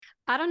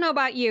I don't know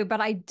about you, but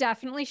I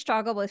definitely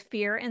struggle with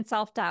fear and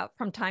self-doubt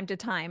from time to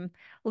time.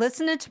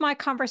 Listening to my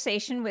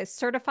conversation with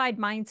certified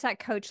mindset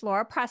coach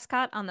Laura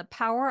Prescott on the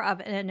power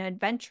of an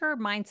adventure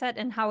mindset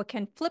and how it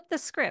can flip the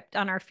script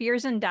on our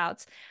fears and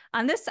doubts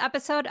on this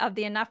episode of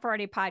the Enough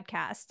Already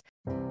podcast.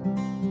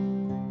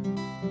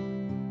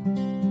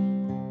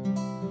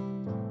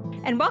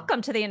 And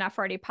welcome to the Enough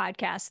Already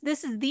podcast.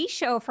 This is the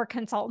show for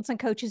consultants and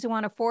coaches who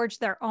want to forge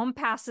their own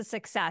paths to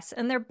success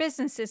in their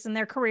businesses and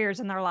their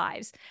careers and their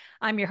lives.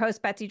 I'm your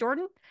host, Betsy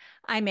Jordan.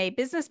 I'm a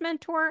business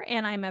mentor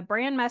and I'm a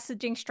brand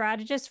messaging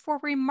strategist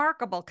for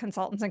remarkable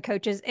consultants and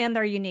coaches and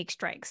their unique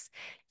strengths.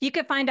 You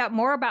can find out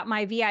more about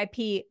my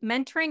VIP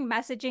mentoring,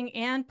 messaging,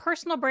 and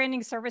personal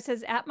branding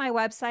services at my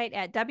website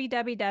at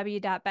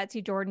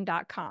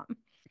www.betsyjordan.com.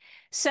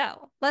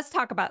 So let's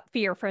talk about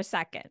fear for a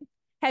second.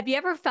 Have you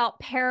ever felt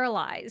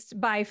paralyzed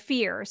by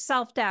fear,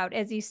 self-doubt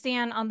as you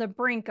stand on the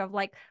brink of,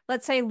 like,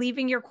 let's say,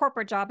 leaving your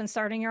corporate job and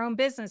starting your own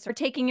business or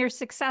taking your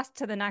success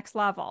to the next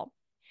level?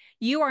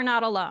 You are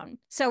not alone.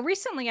 So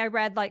recently I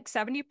read like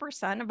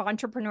 70% of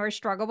entrepreneurs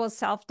struggle with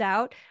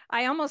self-doubt.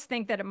 I almost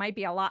think that it might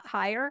be a lot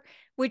higher,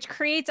 which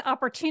creates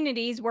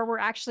opportunities where we're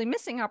actually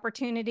missing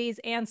opportunities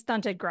and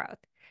stunted growth.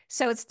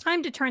 So it's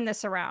time to turn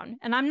this around.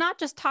 And I'm not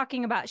just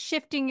talking about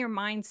shifting your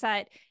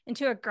mindset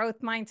into a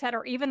growth mindset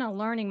or even a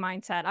learning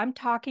mindset. I'm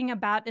talking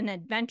about an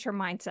adventure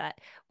mindset,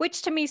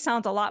 which to me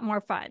sounds a lot more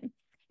fun.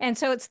 And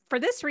so it's for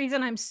this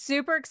reason I'm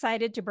super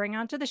excited to bring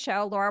onto the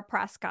show Laura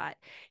Prescott.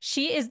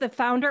 She is the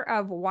founder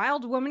of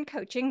Wild Woman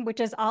Coaching, which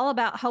is all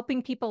about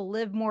helping people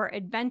live more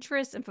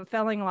adventurous and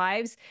fulfilling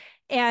lives.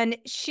 And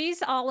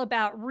she's all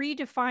about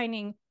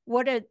redefining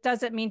what it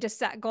does it mean to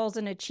set goals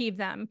and achieve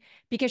them,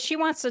 because she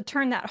wants to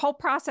turn that whole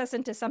process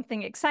into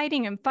something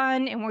exciting and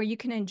fun and where you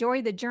can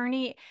enjoy the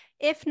journey,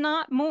 if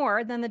not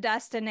more than the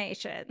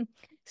destination.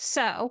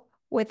 So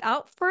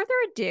without further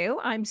ado,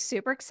 I'm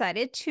super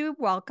excited to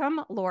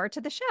welcome Laura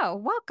to the show.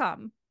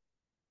 Welcome.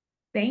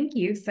 Thank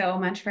you so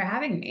much for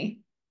having me.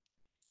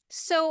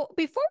 So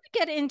before we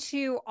get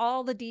into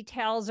all the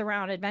details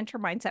around adventure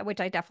mindset,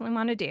 which I definitely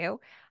want to do,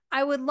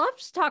 I would love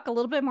to talk a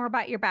little bit more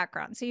about your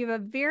background. So you have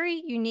a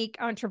very unique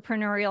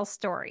entrepreneurial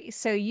story.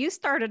 So you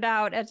started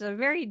out as a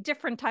very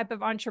different type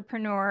of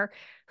entrepreneur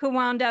who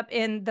wound up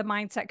in the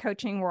mindset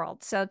coaching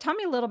world. So tell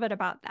me a little bit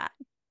about that.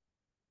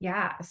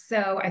 Yeah,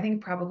 so I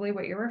think probably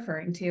what you're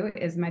referring to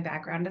is my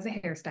background as a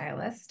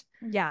hairstylist.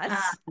 Yes.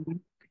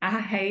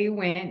 I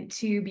went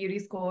to beauty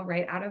school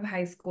right out of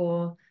high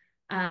school.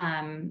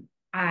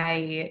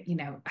 High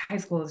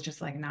school is just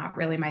like not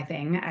really my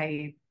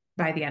thing.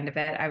 By the end of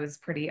it, I was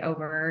pretty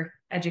over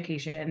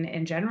education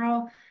in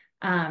general.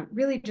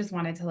 Really just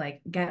wanted to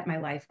like get my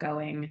life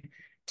going.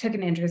 Took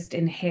an interest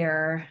in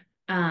hair,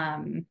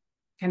 kind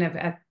of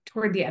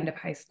toward the end of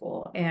high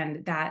school,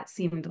 and that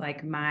seemed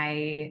like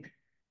my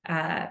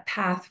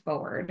path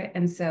forward.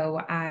 And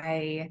so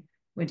I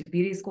went to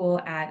beauty school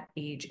at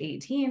age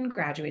 18,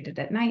 graduated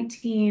at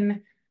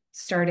 19,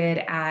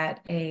 started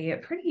at a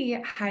pretty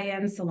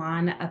high-end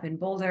salon up in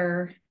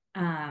Boulder.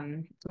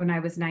 When I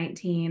was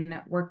 19,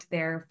 worked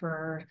there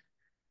for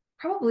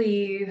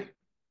probably,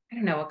 I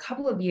don't know, a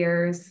couple of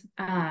years.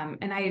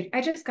 And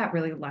I just got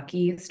really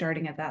lucky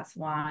starting at that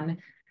salon.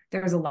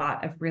 There was a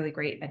lot of really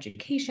great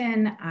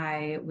education.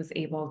 I was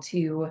able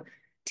to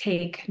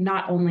take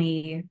not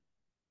only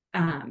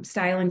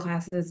styling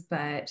classes,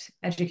 but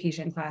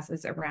education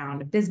classes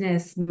around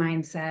business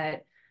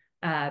mindset,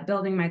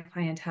 building my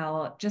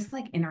clientele, just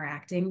like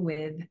interacting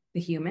with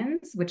the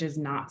humans, which is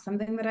not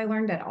something that I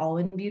learned at all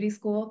in beauty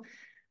school.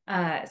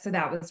 So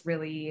that was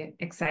really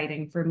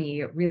exciting for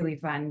me, really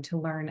fun to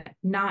learn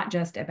not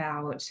just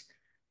about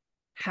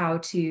how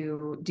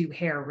to do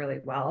hair really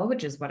well,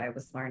 which is what I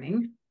was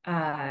learning,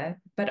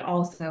 but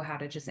also how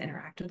to just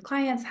interact with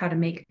clients, how to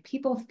make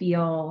people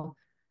feel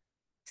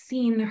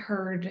seen,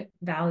 heard,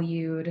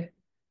 valued,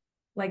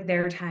 like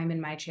their time in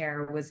my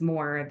chair was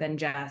more than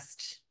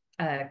just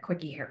a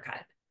quickie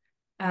haircut.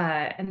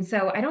 And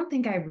so I don't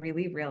think I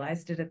really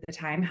realized it at the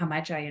time how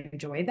much I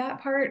enjoyed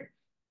that part.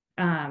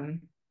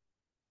 Um,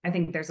 I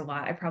think there's a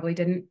lot I probably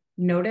didn't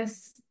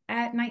notice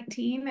at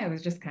 19. I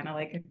was just kind of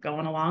like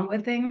going along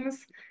with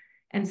things.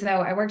 And so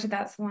I worked at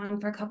that salon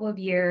for a couple of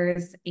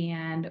years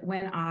and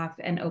went off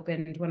and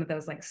opened one of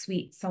those like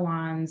suite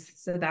salons.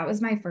 So that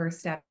was my first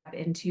step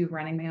into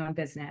running my own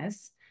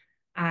business.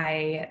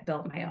 I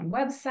built my own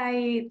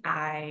website.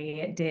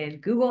 I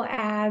did Google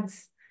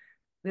ads.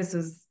 This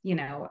was,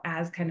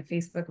 as kind of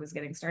Facebook was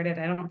getting started.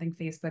 I don't think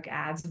Facebook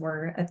ads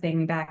were a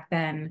thing back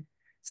then.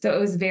 So it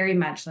was very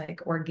much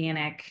like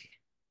organic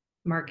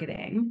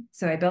marketing.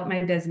 So I built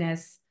my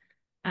business,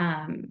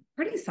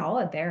 pretty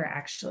solid there,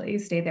 actually.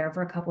 Stayed there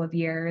for a couple of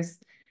years.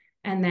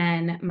 And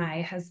then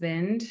my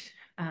husband,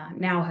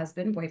 now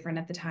husband, boyfriend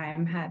at the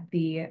time, had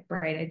the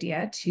bright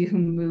idea to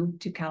move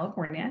to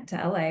California, to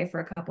LA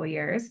for a couple of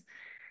years.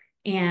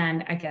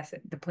 And I guess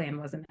the plan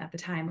wasn't at the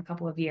time a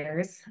couple of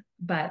years,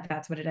 but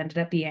that's what it ended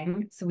up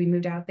being. So we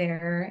moved out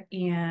there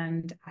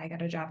and I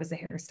got a job as a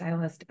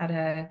hairstylist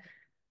at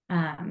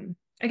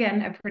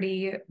again, a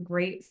pretty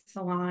great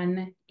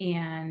salon.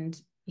 And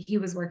he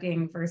was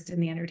working first in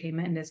the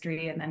entertainment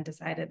industry and then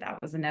decided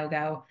that was a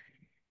no-go.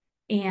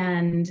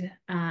 And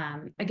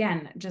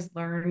again, just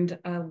learned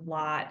a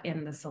lot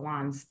in the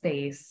salon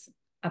space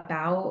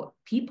about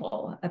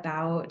people,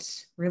 about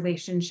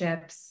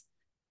relationships,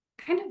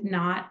 kind of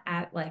not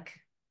at like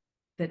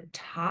the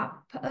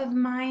top of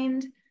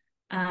mind.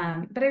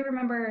 But I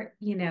remember,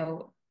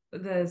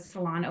 the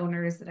salon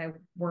owners that I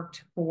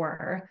worked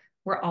for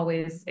were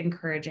always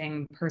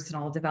encouraging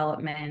personal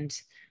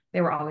development.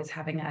 They were always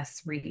having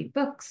us read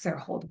books or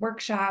hold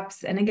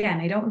workshops. And again,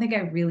 I don't think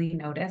I really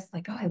noticed,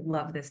 like, oh, I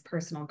love this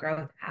personal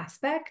growth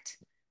aspect.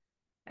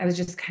 I was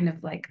just kind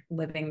of like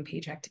living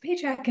paycheck to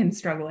paycheck and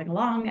struggling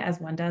along as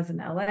one does in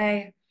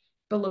LA.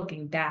 But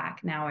looking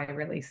back, now I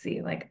really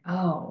see, like,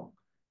 oh,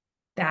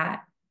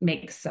 that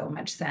makes so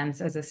much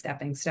sense as a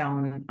stepping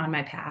stone on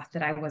my path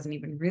that I wasn't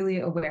even really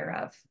aware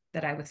of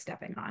that I was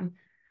stepping on.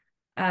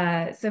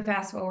 So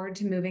fast forward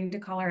to moving to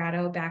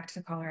Colorado, back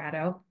to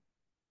Colorado.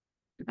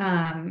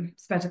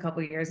 Spent a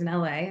couple years in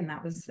LA, and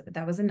that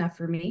was enough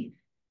for me.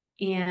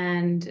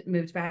 And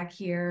moved back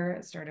here,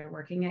 started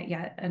working at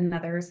yet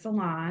another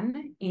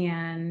salon,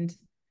 and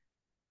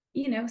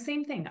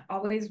same thing.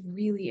 Always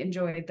really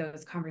enjoyed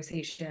those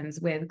conversations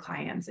with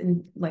clients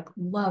and like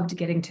loved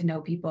getting to know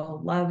people,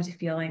 loved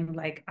feeling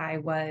like I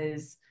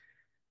was,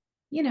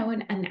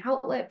 an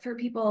outlet for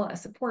people, a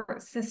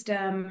support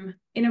system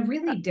in a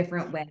really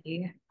different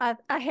way. A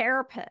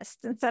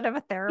therapist instead of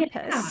a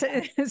therapist,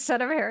 Yeah.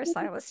 instead of a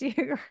hairstylist.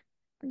 You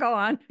go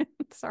on.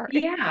 Sorry.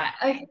 Yeah,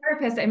 a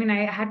therapist. I mean,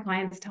 I had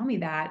clients tell me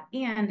that.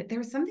 And there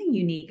was something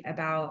unique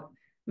about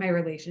my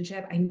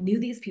relationship. I knew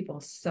these people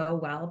so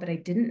well, but I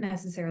didn't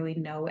necessarily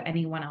know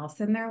anyone else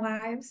in their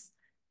lives.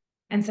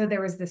 And so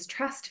there was this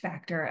trust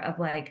factor of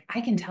like,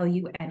 I can tell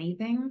you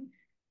anything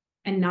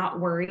and not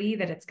worry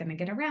that it's going to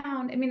get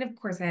around. I mean, of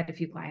course, I had a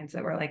few clients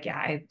that were like, yeah,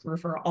 I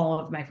refer all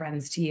of my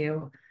friends to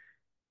you.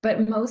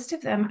 But most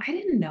of them, I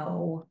didn't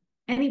know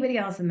anybody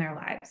else in their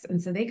lives.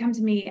 And so they come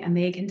to me and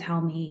they can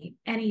tell me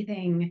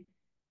anything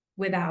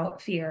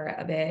without fear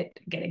of it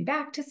getting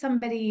back to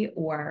somebody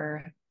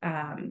or,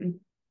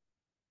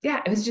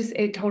 yeah,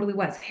 it totally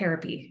was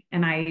therapy.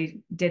 And I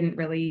didn't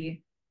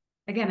really,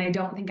 again, I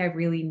don't think I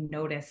really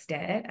noticed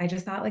it. I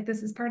just thought like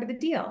this is part of the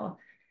deal.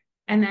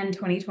 And then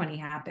 2020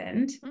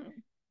 happened Mm.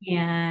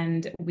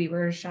 and we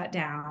were shut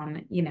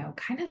down,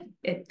 kind of,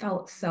 it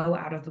felt so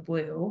out of the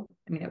blue.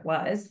 I mean, it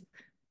was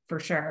for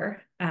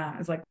sure. It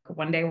was like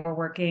one day we're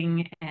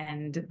working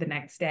and the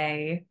next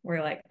day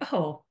we're like,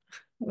 oh,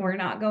 we're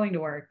not going to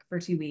work for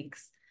 2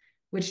 weeks,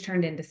 which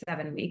turned into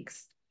 7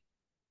 weeks.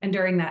 And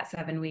during that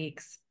 7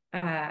 weeks,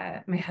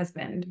 my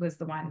husband was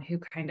the one who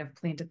kind of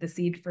planted the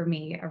seed for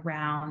me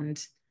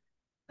around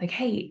like,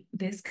 hey,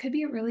 this could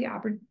be a really,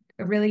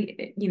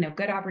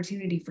 good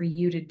opportunity for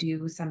you to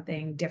do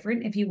something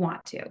different if you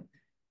want to.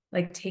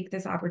 Like take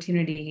this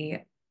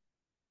opportunity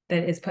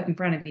that is put in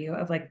front of you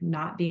of like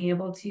not being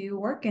able to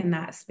work in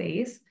that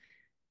space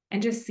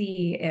and just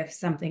see if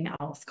something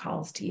else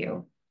calls to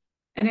you.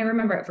 And I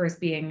remember at first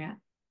being,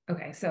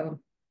 okay, so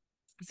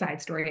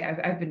side story,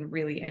 I've been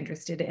really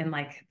interested in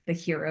like the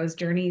hero's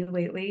journey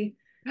lately.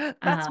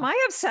 That's Um, my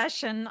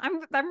obsession.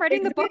 I'm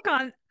writing the book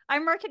on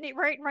I'm working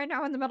right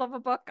now in the middle of a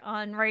book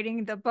on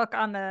writing the book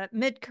on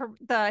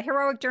the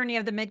heroic journey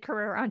of the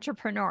mid-career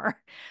entrepreneur.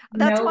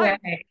 That's no my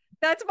way.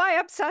 that's my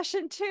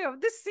obsession too.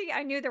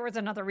 I knew there was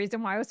another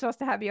reason why I was supposed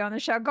to have you on the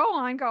show. Go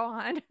on, go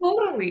on.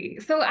 Totally.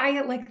 So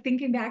I like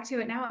thinking back to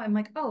it now, I'm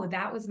like, oh,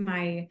 that was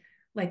my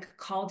like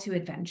call to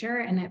adventure.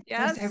 And at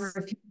first I Yes.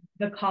 refused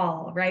the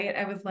call, right?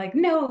 I was like,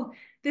 no,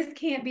 this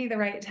can't be the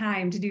right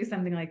time to do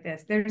something like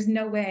this. There's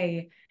no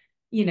way,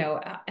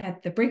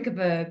 at the brink of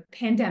a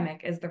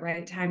pandemic is the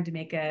right time to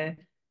make a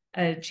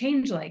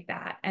change like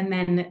that. And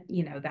then,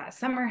 that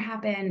summer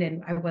happened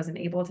and I wasn't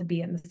able to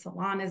be in the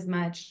salon as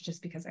much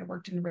just because I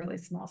worked in a really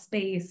small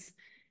space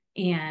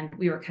and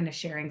we were kind of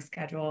sharing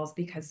schedules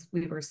because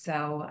we were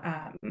so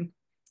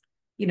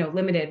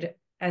limited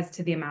as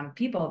to the amount of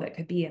people that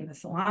could be in the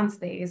salon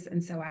space.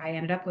 And so I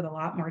ended up with a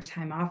lot more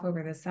time off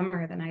over the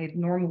summer than I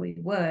normally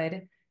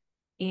would.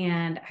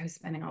 And I was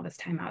spending all this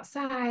time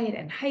outside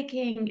and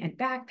hiking and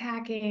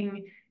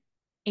backpacking.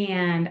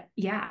 And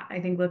yeah, I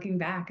think looking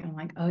back, I'm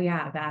like, oh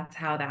yeah, that's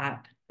how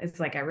that it's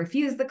like I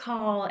refused the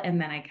call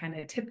and then I kind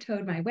of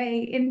tiptoed my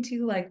way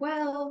into like,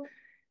 well,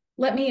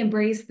 let me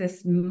embrace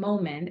this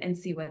moment and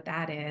see what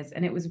that is.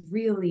 And it was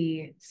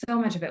really so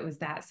much of it was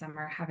that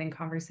summer having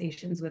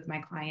conversations with my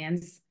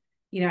clients.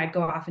 I'd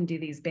go off and do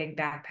these big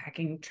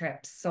backpacking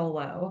trips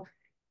solo.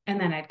 And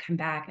then I'd come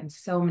back, and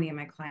so many of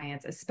my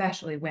clients,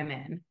 especially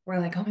women, were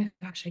like, oh my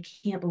gosh, I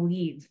can't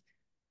believe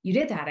you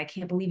did that. I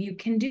can't believe you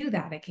can do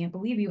that. I can't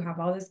believe you have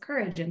all this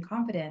courage and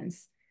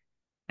confidence.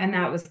 And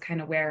that was kind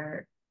of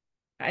where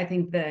I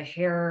think the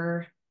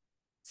hair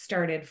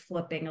started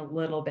flipping a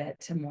little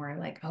bit to more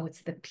like, oh,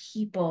 it's the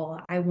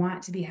people. I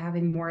want to be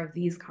having more of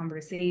these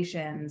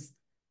conversations.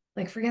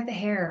 Like, forget the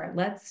hair.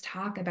 Let's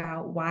talk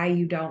about why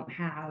you don't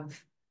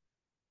have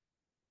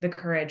the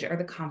courage or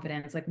the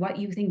confidence, like what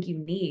you think you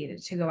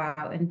need to go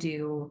out and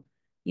do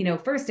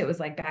first it was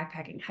like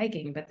backpacking,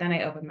 hiking, but then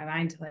I opened my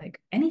mind to like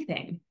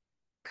anything,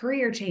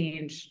 career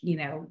change,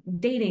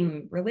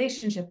 dating,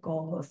 relationship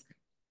goals.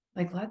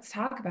 Like, let's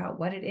talk about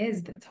what it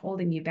is that's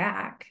holding you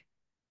back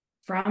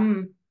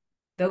from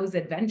those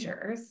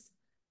adventures.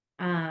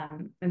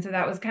 And so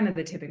that was kind of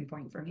the tipping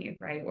point for me,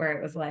 right? Where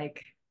it was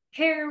like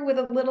hair with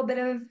a little bit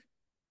of,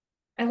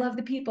 I love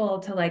the people,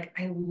 to like,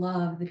 I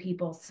love the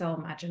people so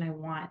much and I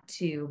want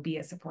to be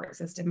a support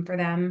system for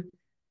them.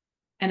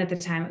 And at the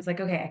time, it was like,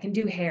 okay, I can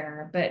do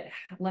hair, but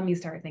let me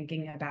start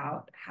thinking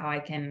about how I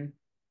can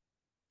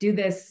do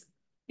this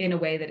in a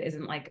way that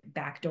isn't like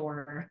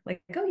backdoor,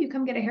 like, oh, you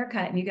come get a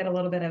haircut and you get a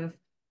little bit of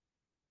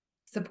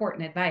support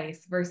and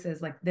advice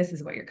versus like, this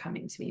is what you're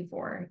coming to me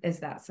for, is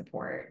that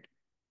support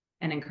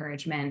and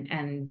encouragement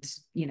and,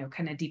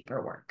 kind of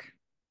deeper work.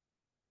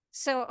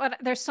 So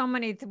there's so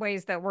many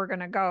ways that we're going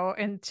to go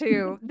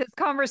into this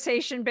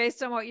conversation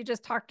based on what you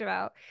just talked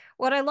about.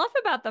 What I love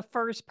about the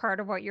first part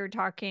of what you're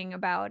talking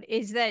about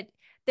is that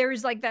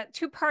there's like that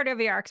two part of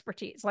your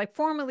expertise. Like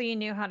formerly you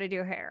knew how to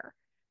do hair,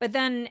 but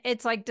then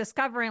it's like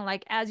discovering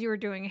like as you were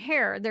doing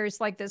hair,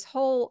 there's like this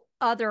whole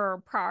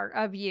other part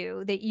of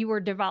you that you were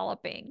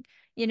developing.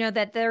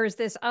 That there's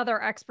this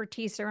other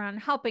expertise around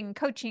helping,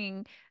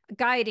 coaching,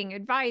 guiding,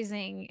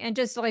 advising, and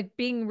just like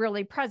being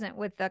really present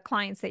with the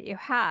clients that you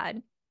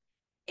had,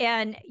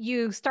 and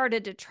you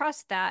started to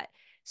trust that.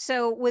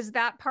 So was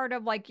that part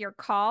of like your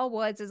call,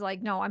 was is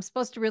like, no, I'm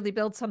supposed to really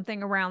build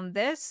something around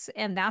this,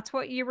 and that's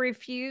what you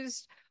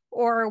refused?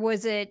 Or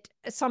was it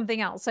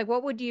something else? Like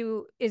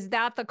is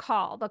that the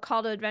call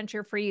to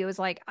adventure for you is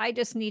like, I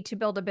just need to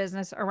build a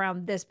business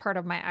around this part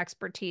of my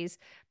expertise,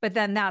 but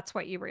then that's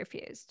what you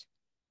refused?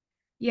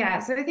 Yeah.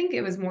 So I think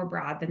it was more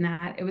broad than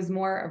that. It was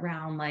more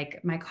around like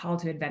my call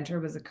to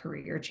adventure was a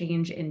career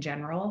change in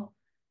general.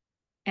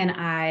 And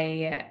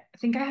I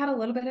think I had a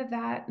little bit of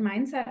that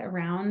mindset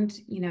around,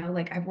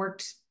 like I've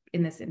worked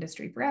in this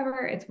industry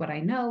forever. It's what I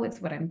know,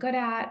 it's what I'm good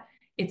at.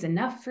 It's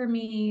enough for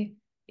me.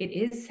 It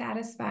is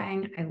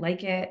satisfying. I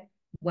like it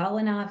well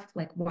enough.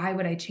 Like, why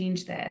would I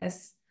change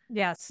this?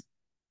 Yes.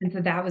 And so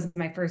that was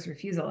my first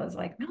refusal, is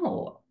like,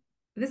 no,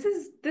 this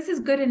is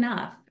good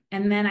enough.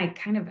 And then I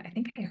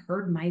think I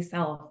heard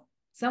myself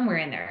somewhere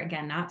in there,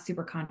 again, not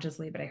super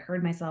consciously, but I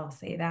heard myself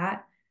say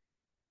that.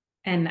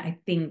 And I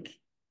think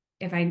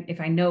if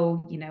I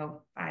know,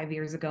 5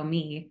 years ago,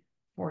 me,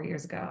 4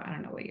 years ago, I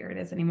don't know what year it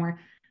is anymore.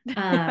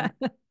 Um,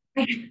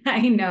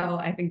 I know,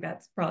 I think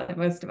that's probably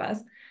most of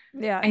us.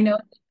 Yeah. I know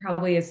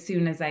probably as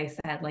soon as I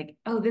said like,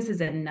 oh, this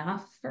is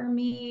enough for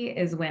me,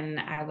 is when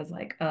I was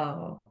like,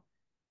 oh,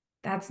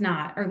 that's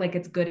not, or like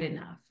it's good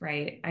enough,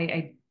 right?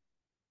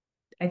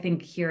 I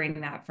think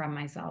hearing that from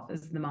myself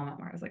is the moment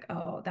where I was like,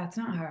 oh, that's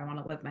not how I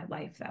want to live my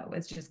life, though.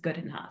 It's just good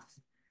enough.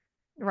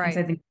 And so Right.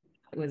 I think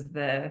it was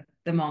the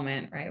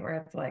moment, right, where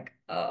it's like,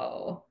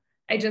 oh,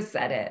 I just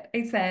said it.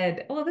 I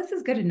said, well, this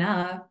is good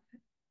enough.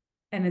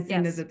 And as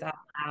soon as Yes. it's out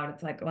loud,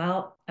 it's like,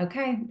 well,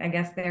 okay, I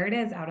guess there it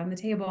is out on the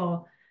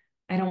table.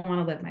 I don't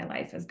want to live my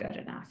life as good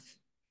enough.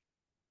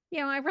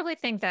 I really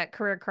think that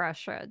career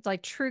crossroads,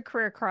 like true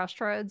career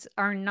crossroads,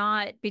 are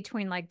not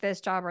between like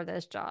this job or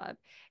this job.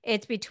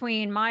 It's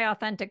between my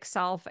authentic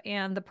self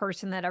and the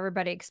person that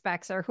everybody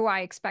expects, or who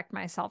I expect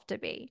myself to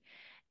be.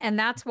 And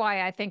that's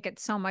why I think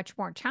it's so much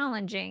more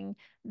challenging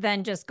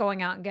than just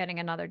going out and getting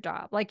another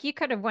job. Like you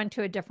could have went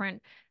to a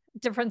different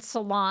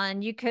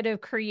salon. You could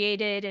have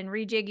created and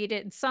rejiggied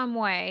it in some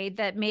way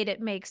that made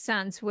it make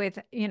sense with,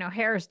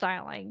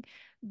 hairstyling.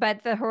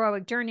 But the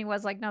heroic journey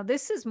was like, no,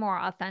 this is more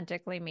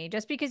authentically me.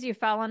 Just because you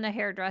fell into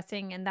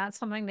hairdressing and that's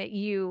something that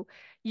you're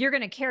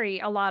going to carry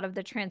a lot of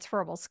the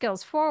transferable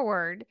skills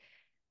forward,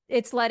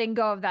 it's letting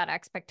go of that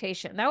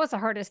expectation. That was the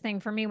hardest thing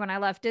for me when I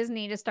left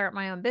Disney to start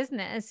my own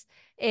business.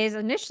 Is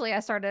initially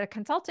I started a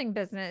consulting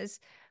business,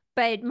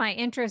 but my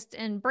interest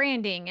in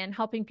branding and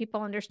helping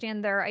people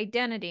understand their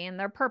identity and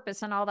their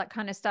purpose and all that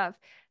kind of stuff,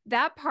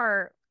 that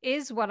part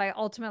is what I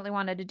ultimately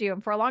wanted to do.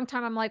 And for a long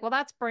time, I'm like, well,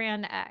 that's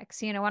brand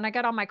X. When I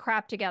get all my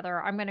crap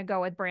together, I'm going to go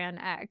with brand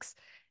X.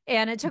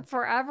 And it took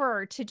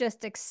forever to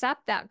just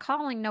accept that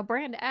calling. No,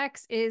 brand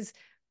X is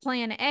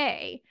plan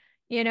A.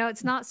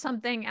 It's not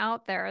something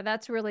out there.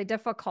 That's really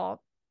difficult.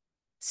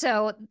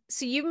 So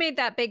you made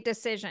that big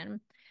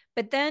decision,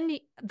 but then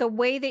the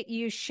way that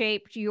you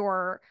shaped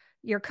your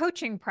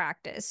coaching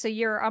practice. So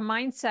you're a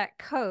mindset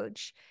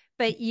coach,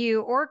 but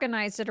you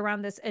organized it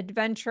around this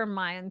adventure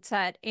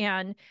mindset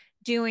and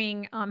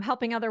doing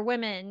helping other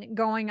women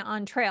going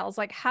on trails.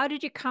 Like, how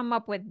did you come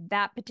up with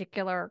that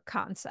particular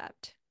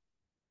concept?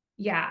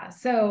 Yeah.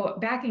 So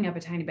backing up a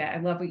tiny bit, I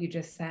love what you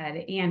just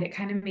said. And it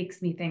kind of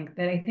makes me think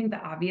that I think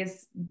the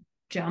obvious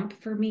jump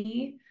for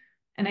me,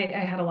 and I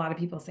had a lot of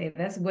people say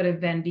this, would have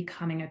been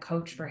becoming a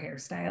coach for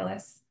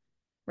hairstylists,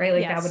 right?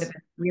 Like that would have Yes.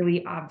 been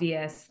really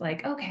obvious.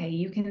 Like, okay,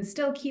 you can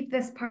still keep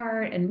this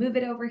part and move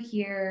it over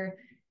here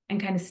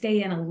and kind of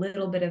stay in a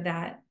little bit of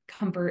that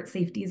comfort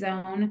safety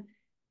zone.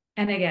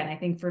 And again, I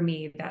think for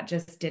me,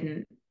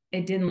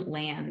 it didn't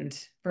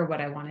land for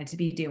what I wanted to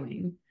be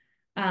doing.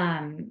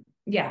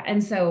 yeah.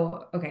 And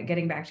so, okay,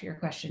 getting back to your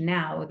question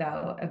now,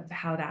 though, of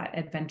how that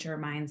adventure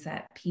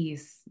mindset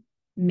piece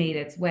made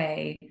its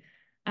way.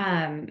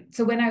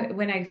 So when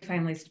I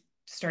finally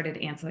started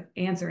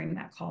answering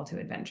that call to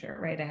adventure,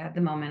 right? I had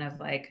the moment of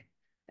like,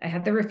 I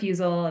had the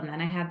refusal, and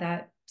then I had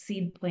that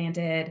seed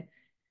planted.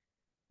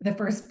 The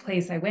first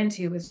place I went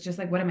to was just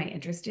like, what am I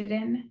interested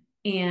in?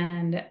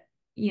 And,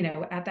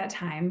 at that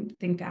time,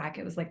 think back,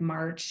 it was like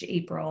March,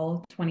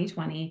 April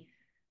 2020,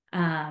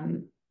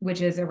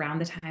 which is around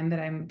the time that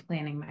I'm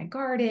planning my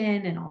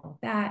garden and all of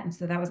that. And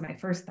so that was my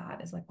first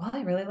thought, is like, well,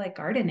 I really like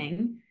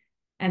gardening.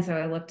 And so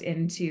I looked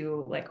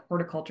into like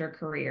horticulture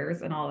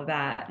careers and all of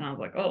that. And I was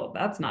like, oh,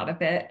 that's not a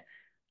fit.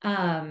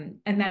 And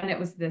then it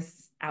was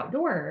this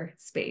outdoor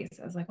space.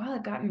 I was like, well,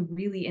 I've gotten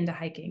really into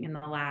hiking in the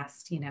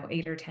last,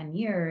 8 or 10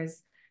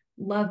 years.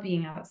 Love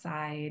being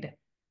outside.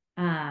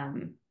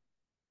 Um,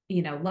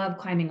 love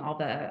climbing all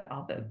the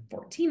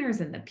 14ers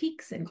and the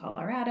peaks in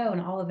Colorado and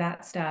all of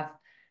that stuff.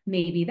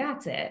 Maybe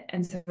that's it.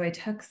 And so I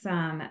took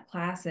some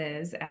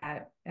classes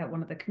at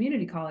one of the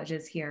community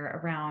colleges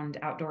here around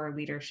outdoor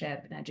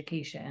leadership and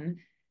education.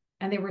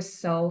 And they were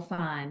so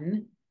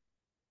fun.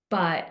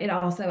 But it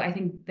also, I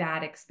think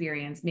that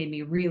experience made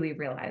me really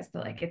realize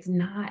that like it's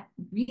not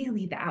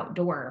really the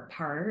outdoor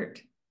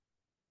part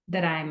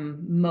that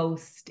I'm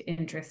most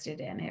interested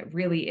in. It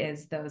really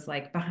is those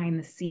like behind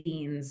the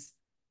scenes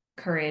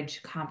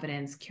courage,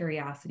 confidence,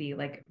 curiosity,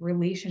 like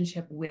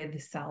relationship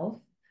with self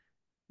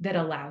that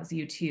allows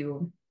you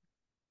to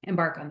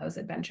embark on those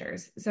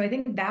adventures. So I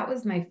think that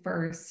was my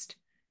first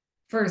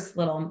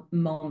little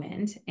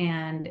moment,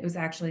 and it was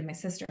actually my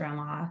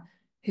sister-in-law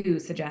who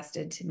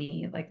suggested to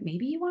me like,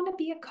 maybe you want to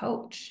be a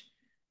coach.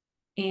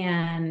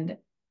 And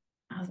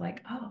I was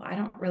like, oh, I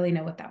don't really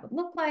know what that would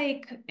look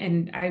like.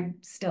 And I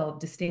still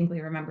distinctly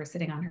remember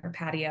sitting on her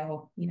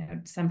patio,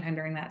 sometime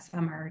during that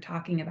summer,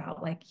 talking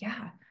about like,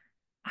 yeah,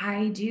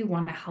 I do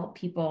want to help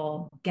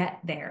people get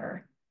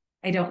there.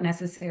 I don't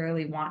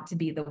necessarily want to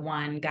be the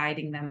one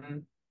guiding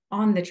them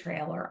on the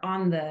trail or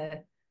on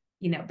the,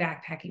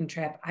 backpacking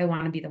trip. I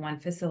want to be the one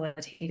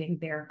facilitating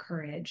their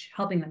courage,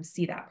 helping them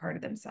see that part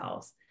of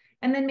themselves,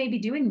 and then maybe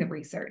doing the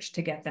research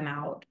to get them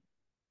out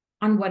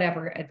on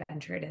whatever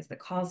adventure it is that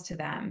calls to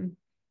them.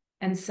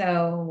 And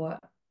so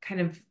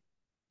kind of,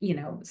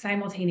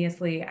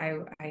 simultaneously,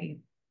 I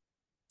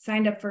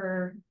signed up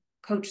for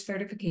coach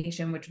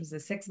certification, which was a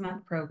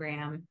 6-month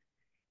program.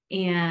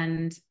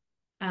 And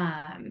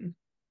um,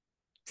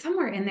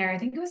 somewhere in there, I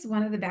think it was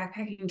one of the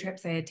backpacking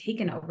trips I had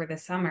taken over the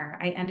summer,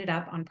 I ended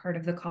up on part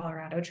of the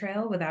Colorado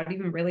Trail without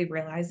even really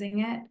realizing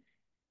it.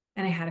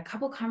 And I had a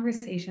couple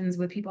conversations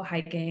with people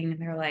hiking, and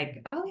they're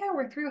like, oh, yeah,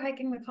 we're through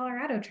hiking the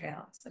Colorado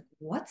Trail. It's like,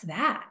 what's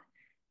that?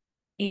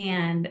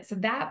 And so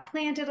that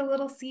planted a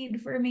little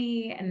seed for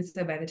me. And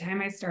so by the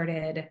time I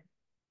started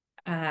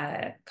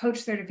coach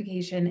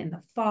certification in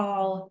the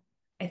fall,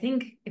 I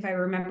think if I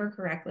remember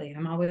correctly,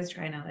 I'm always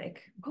trying to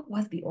like, what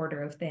was the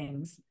order of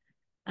things?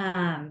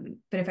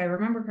 But if I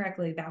remember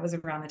correctly, that was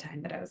around the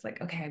time that I was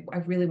like, okay, I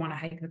really want to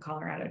hike the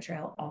Colorado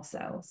Trail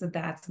also. So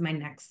that's my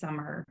next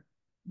summer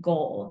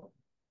goal.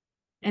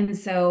 And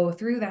so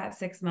through that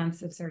 6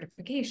 months of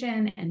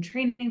certification and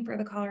training for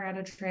the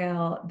Colorado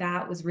Trail,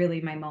 that was really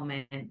my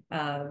moment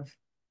of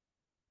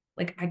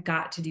like, I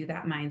got to do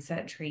that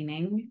mindset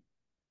training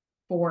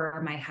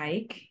for my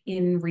hike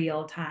in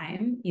real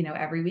time.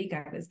 Every week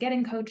I was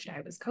getting coached,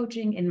 I was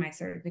coaching in my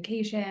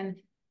certification,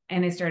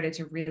 and I started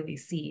to really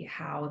see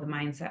how the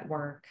mindset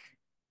work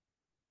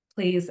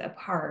plays a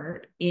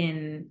part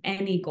in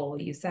any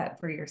goal you set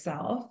for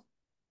yourself.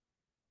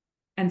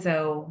 And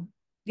so,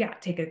 yeah,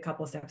 take a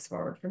couple steps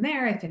forward from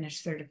there. I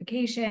finished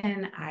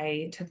certification.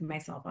 I took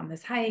myself on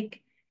this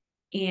hike.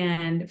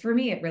 And for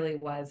me, it really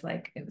was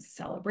like, it was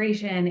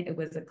celebration. It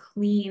was a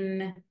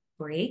clean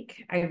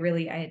break. I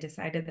had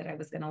decided that I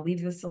was going to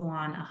leave the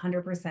salon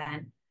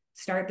 100%,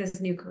 start this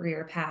new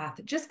career path,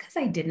 just because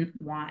I didn't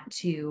want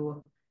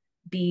to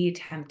be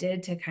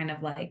tempted to kind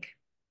of like,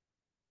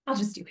 I'll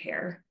just do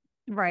hair,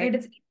 Right. right?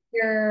 It's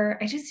easier.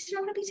 I just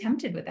didn't want to be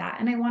tempted with that.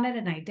 And I wanted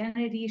an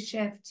identity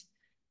shift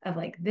of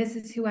like, this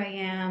is who I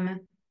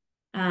am.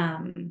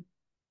 Um,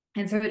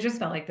 and so it just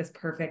felt like this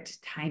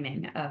perfect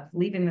timing of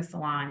leaving the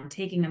salon,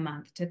 taking a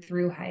month to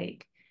through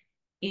hike.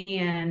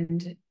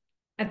 And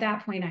at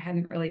that point, I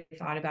hadn't really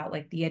thought about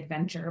like the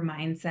adventure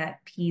mindset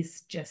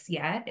piece just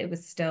yet. It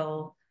was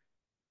still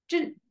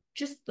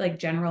just like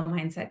general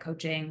mindset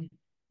coaching.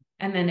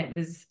 And then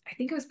I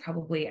think it was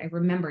probably, I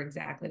remember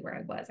exactly where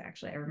I was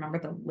actually. I remember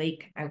the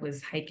lake I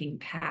was hiking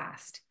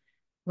past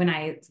when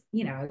I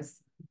was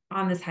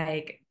on this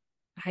hike,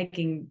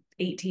 hiking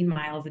 18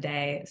 miles a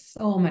day,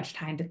 so much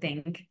time to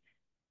think.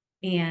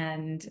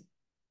 And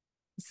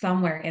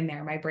somewhere in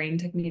there, my brain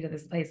took me to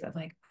this place of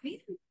like, I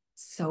am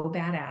so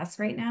badass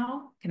right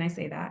now. Can I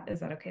say that?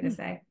 Is that okay to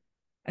say?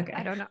 I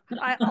Okay. don't know.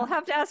 I'll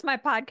have to ask my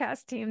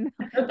podcast team.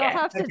 They'll Okay.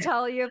 have to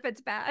tell you if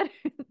it's bad.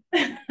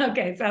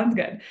 Okay. Sounds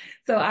good.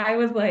 So I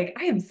was like,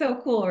 I am so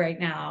cool right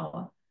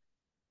now.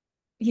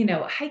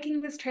 Hiking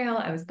this trail.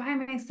 I was by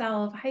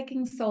myself,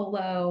 hiking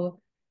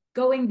solo.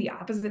 going the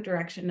opposite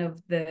direction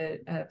of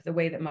the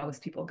way that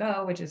most people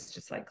go, which is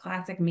just like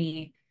classic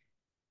me.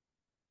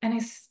 And I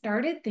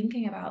started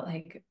thinking about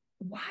like,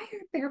 why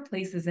are there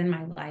places in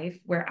my life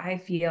where I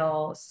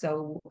feel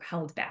so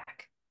held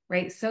back,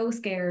 right? So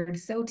scared,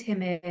 so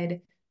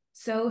timid,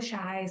 so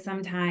shy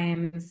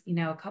sometimes.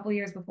 A couple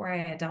years before I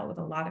had dealt with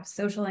a lot of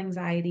social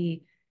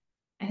anxiety.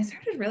 And I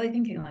started really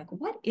thinking, like,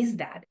 what is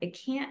that? It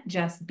can't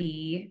just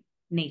be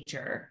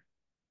nature,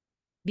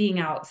 being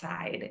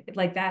outside.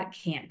 Like, that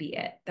can't be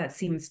it. That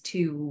seems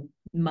too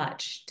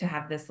much to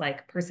have this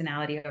like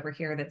personality over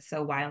here that's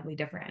so wildly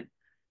different.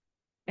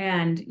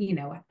 And,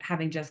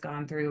 having just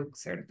gone through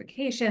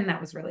certification, that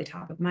was really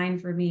top of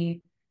mind for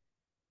me.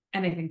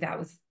 And I think that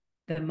was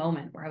the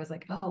moment where I was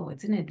like, oh,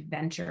 it's an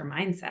adventure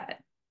mindset.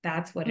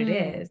 That's what it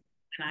Mm, is.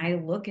 And I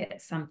look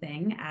at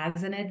something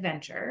as an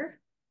adventure,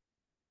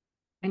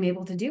 I'm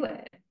able to do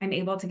it. I'm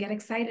able to get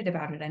excited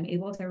about it. I'm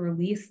able to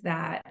release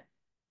that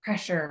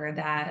pressure,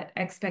 that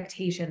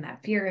expectation,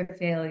 that fear of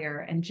failure,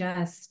 and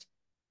just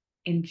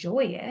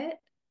enjoy it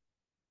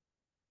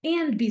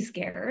and be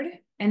scared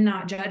and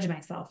not judge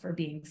myself for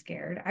being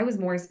scared. I was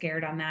more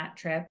scared on that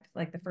trip,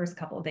 like the first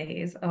couple of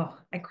days. Oh,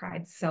 I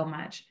cried so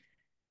much.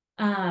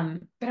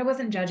 But I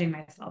wasn't judging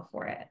myself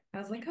for it. I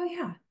was like, oh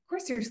yeah, of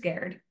course you're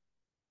scared.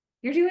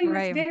 You're doing this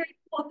right. very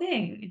cool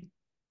thing.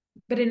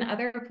 But in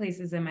other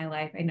places in my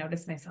life, I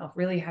noticed myself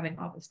really having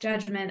all this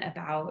judgment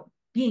about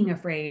being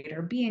afraid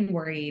or being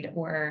worried,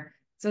 or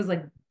so it was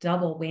like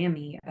double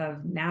whammy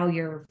of now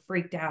you're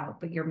freaked out,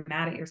 but you're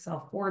mad at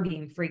yourself for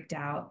being freaked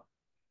out.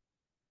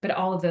 But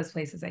all of those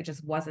places, I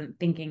just wasn't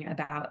thinking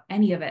about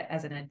any of it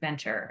as an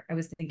adventure. I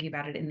was thinking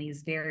about it in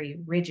these very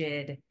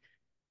rigid,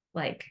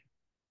 like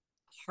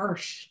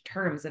harsh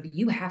terms of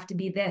you have to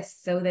be this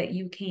so that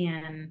you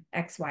can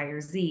X, Y,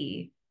 or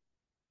Z,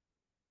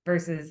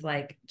 versus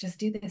like just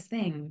do this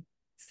thing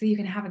so you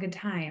can have a good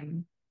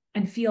time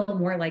and feel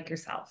more like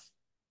yourself.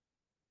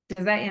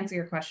 Does that answer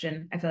your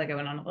question? I feel like I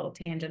went on a little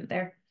tangent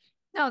there.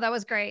 No, that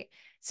was great.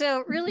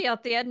 So, really,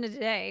 at the end of the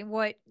day,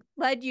 what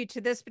led you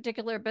to this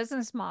particular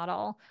business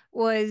model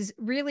was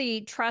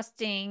really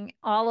trusting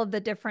all of the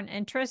different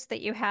interests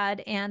that you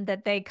had and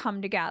that they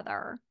come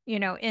together,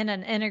 in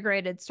an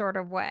integrated sort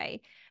of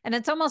way. And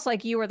it's almost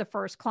like you were the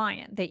first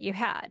client that you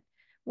had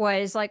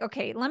was like,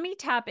 okay, let me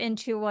tap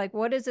into like,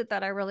 what is it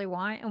that I really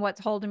want and what's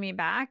holding me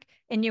back?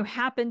 And you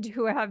happen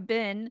to have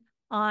been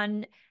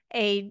on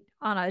a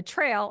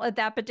trail at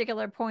that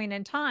particular point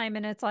in time.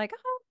 And it's like,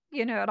 oh,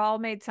 it all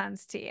made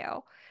sense to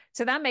you.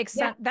 So that makes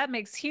Yeah. sense. That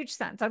makes huge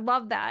sense. I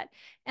love that.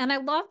 And I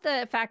love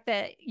the fact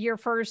that your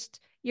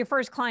first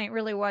client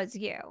really was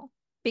you.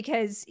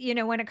 Because,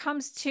 when it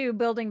comes to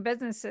building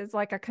businesses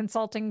like a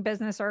consulting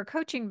business or a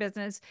coaching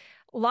business,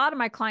 a lot of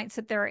my clients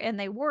sit there and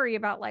they worry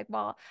about like,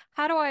 well,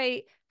 how do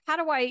I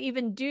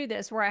even do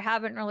this where I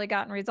haven't really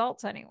gotten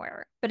results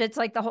anywhere? But it's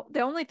like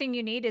the only thing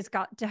you need is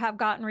got to have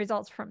gotten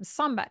results from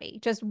somebody,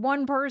 just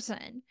one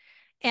person.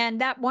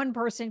 And that one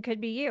person could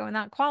be you, and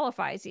that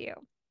qualifies you.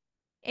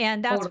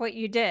 And that's Totally. what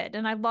you did.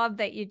 And I love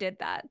that you did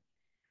that.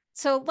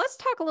 So let's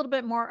talk a little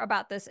bit more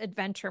about this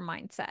adventure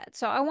mindset.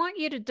 So I want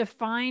you to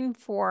define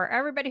for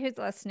everybody who's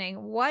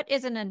listening, what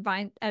is an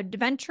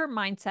adventure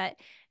mindset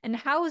and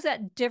how is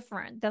that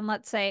different than,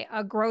 let's say,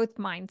 a growth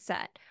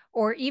mindset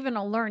or even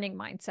a learning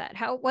mindset?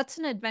 What's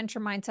an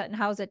adventure mindset and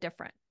how is it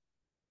different?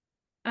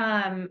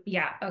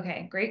 Yeah,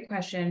 okay, great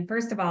question.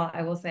 First of all,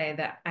 I will say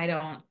that I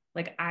don't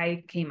like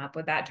I came up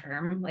with that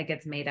term, like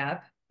it's made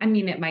up. I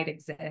mean, it might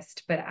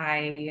exist, but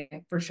I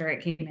for sure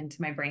it came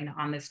into my brain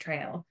on this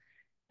trail.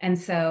 And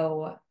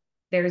so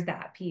there's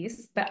that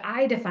piece, but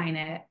I define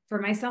it for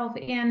myself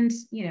and,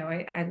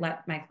 I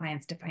let my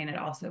clients define it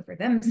also for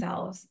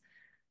themselves.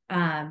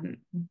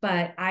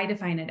 But I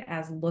define it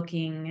as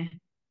looking.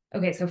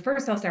 Okay, so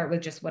first I'll start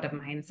with just what a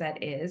mindset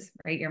is,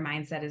 right? Your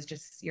mindset is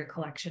just your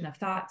collection of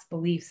thoughts,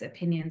 beliefs,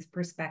 opinions,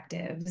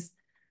 perspectives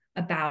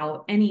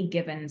about any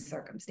given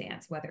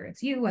circumstance, whether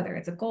it's you, whether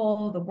it's a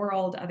goal, the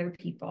world, other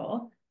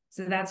people.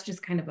 So that's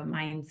just kind of a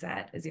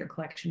mindset, is your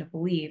collection of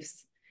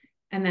beliefs.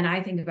 And then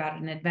I think about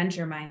an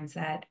adventure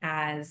mindset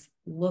as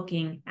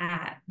looking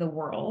at the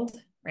world,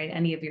 right?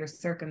 Any of your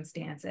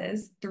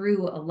circumstances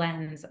through a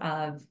lens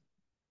of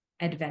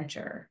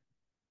adventure,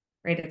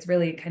 right? It's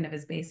really kind of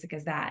as basic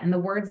as that. And the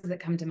words that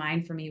come to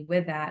mind for me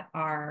with that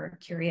are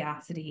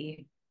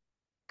curiosity,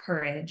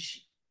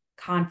 courage,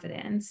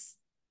 confidence,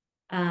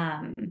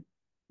 um,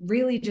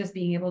 really just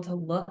being able to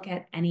look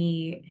at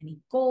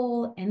any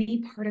goal,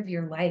 any part of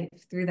your life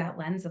through that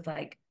lens of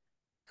like,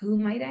 who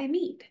might I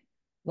meet?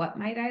 What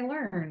might I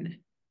learn?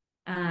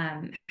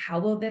 How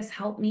will this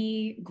help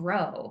me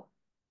grow?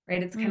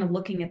 Right? It's kind of Mm,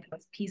 looking at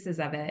those pieces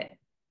of it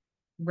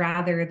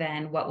rather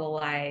than what will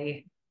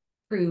I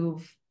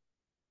prove?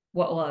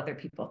 What will other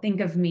people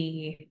think of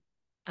me?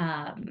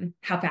 How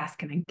fast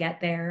can I get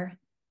there?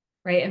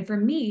 Right. And for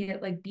me,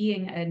 like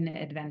being an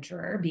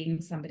adventurer,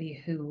 being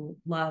somebody who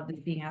loves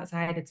being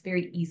outside, it's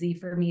very easy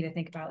for me to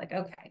think about, like,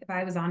 okay, if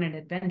I was on an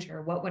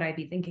adventure, what would I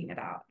be thinking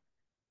about?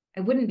 I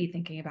wouldn't be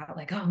thinking about,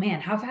 like, oh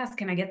man, how fast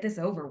can I get this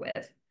over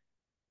with?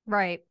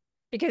 right.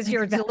 because Like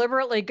you're that,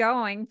 deliberately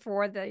going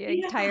for the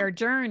yeah. entire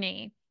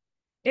journey.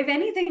 If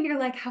anything, you're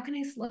like, how can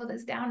I slow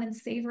this down and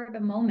savor the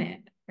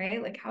moment,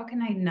 right? Like, how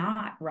can I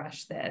not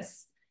rush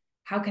this?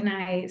 How can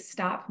I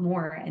stop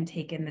more and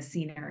take in the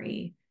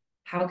scenery?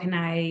 How can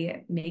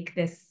I make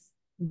this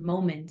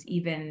moment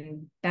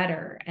even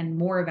better and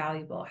more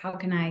valuable? How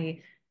can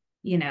I,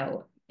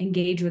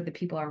 engage with the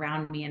people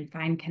around me and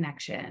find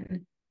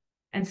connection?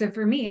 And so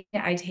for me,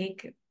 I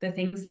take the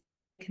things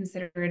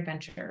consider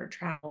adventure,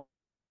 travel,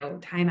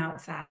 time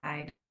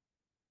outside,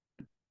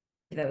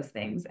 those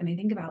things. And I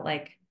think about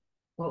like,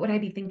 what would I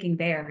be thinking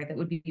there that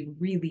would be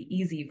really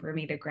easy for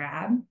me to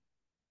grab?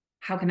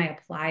 How can I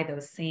apply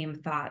those same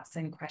thoughts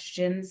and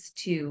questions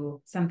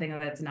to something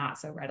that's not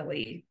so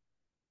readily,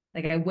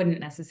 like I wouldn't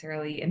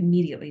necessarily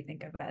immediately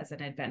think of as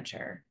an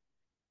adventure.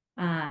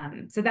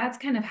 So that's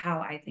kind of how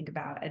I think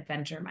about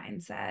adventure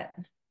mindset.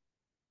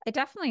 I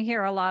definitely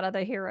hear a lot of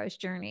the hero's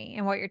journey,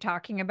 and what you're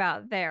talking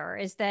about there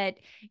is that,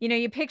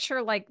 you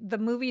picture like the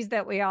movies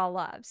that we all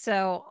love.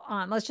 So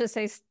let's just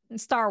say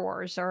Star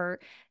Wars or,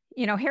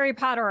 Harry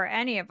Potter or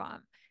any of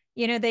them,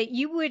 that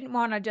you wouldn't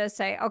want to just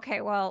say, okay,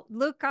 well,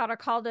 Luke got a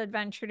call to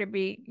adventure to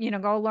be,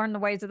 go learn the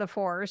ways of the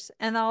Force.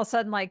 And then all of a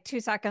sudden, like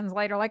 2 seconds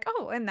later, like,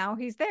 oh, and now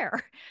he's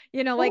there.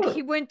 Like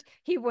Totally.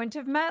 he wouldn't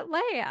have met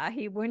Leia.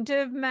 He wouldn't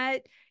have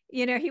met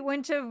he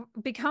went to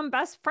become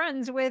best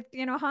friends with,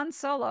 Han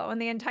Solo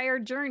and the entire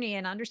journey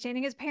and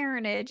understanding his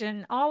parentage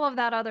and all of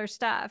that other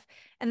stuff.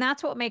 And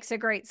that's what makes a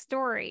great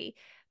story.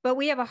 But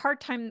we have a hard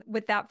time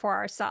with that for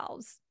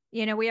ourselves.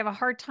 We have a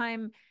hard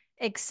time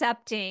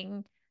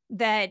accepting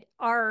that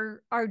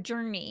our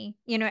journey,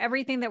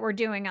 everything that we're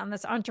doing on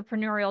this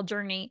entrepreneurial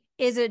journey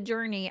is a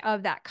journey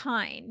of that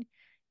kind.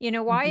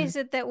 Why Mhm. is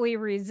it that we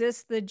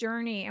resist the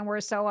journey and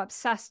we're so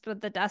obsessed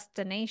with the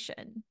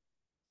destination?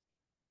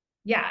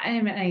 Yeah,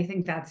 and I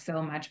think that's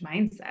so much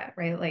mindset,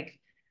 right? Like,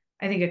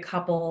 I think a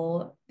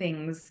couple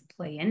things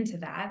play into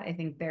that. I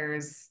think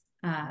there's,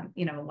 a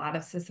lot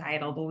of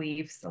societal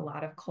beliefs, a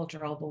lot of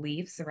cultural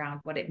beliefs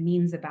around what it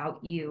means about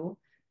you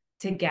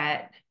to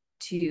get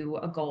to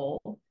a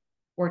goal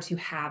or to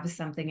have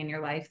something in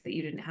your life that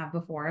you didn't have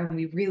before. And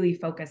we really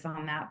focus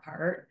on that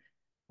part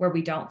where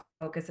we don't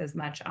focus as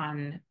much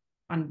on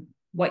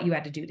what you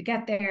had to do to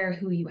get there,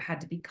 who you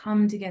had to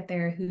become to get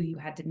there, who you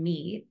had to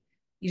meet.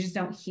 You just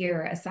don't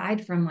hear,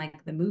 aside from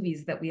like the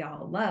movies that we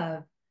all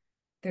love,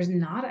 there's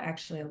not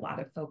actually a lot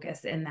of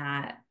focus in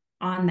that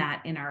on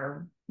that in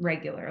our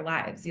regular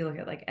lives. You look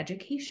at like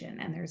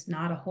education, and there's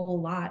not a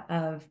whole lot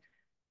of,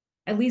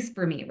 at least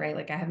for me, right?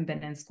 Like I haven't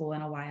been in school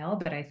in a while,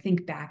 but I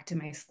think back to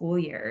my school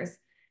years,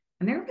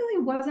 and there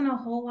really wasn't a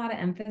whole lot of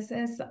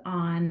emphasis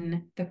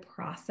on the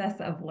process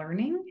of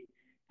learning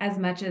as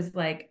much as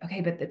like,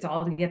 okay, but it's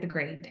all to get the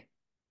grade,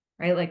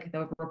 right? Like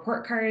the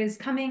report card is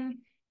coming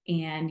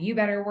and you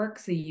better work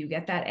so you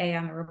get that A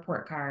on the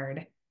report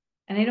card.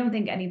 And I don't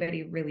think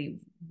anybody really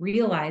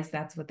realized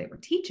that's what they were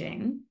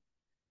teaching,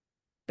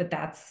 but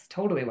that's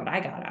totally what I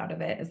got out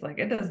of it is like,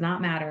 it does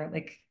not matter.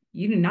 Like,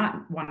 you do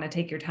not want to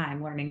take your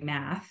time learning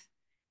math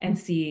and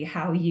see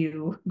how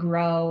you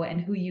grow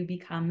and who you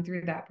become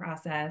through that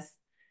process.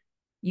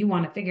 You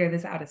want to figure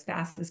this out as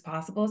fast as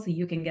possible so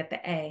you can get the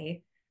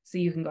A, so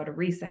you can go to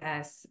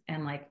recess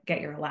and like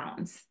get your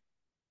allowance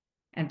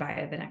and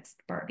buy the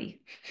next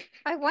Barbie.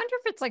 I wonder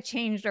if it's like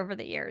changed over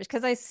the years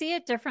because I see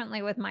it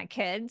differently with my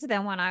kids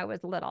than when I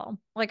was little.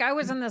 Like I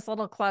was in this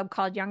little club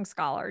called Young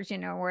Scholars,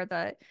 where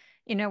the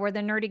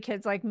nerdy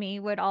kids like me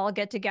would all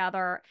get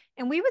together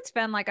and we would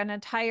spend like an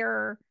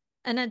entire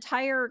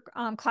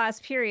class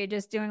period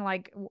just doing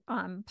like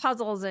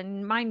puzzles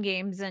and mind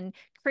games and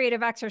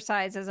creative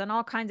exercises and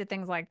all kinds of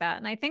things like that.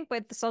 And I think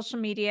with the social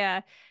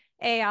media,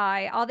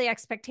 AI, all the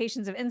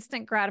expectations of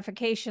instant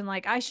gratification,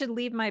 like I should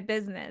leave my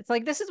business.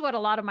 Like this is what a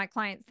lot of my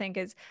clients think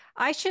is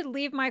I should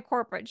leave my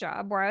corporate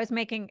job where I was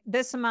making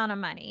this amount of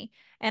money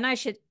and I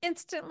should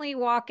instantly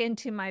walk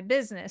into my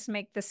business,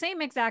 make the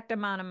same exact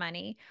amount of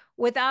money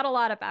without a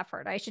lot of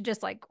effort. I should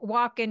just like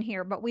walk in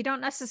here, but we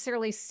don't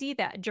necessarily see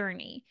that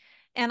journey.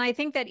 And I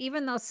think that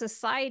even though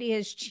society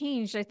has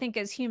changed, I think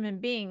as human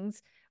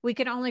beings, we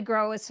can only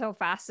grow as so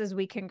fast as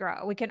we can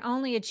grow. We can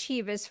only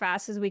achieve as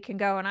fast as we can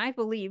go. And I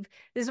believe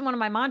this is one of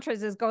my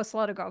mantras is go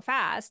slow to go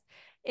fast,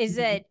 is Mhm.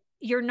 that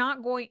you're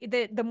not going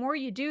the more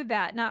you do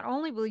that, not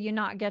only will you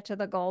not get to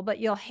the goal, but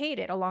you'll hate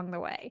it along the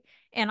way.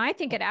 And I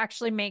think it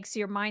actually makes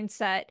your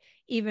mindset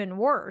even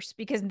worse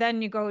because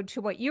then you go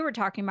to what you were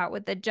talking about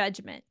with the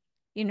judgment.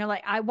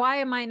 Like why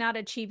am I not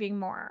achieving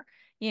more?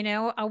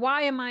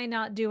 Why am I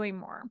not doing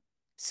more?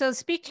 So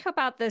speak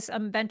about this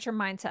venture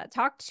mindset.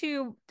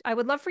 I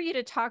would love for you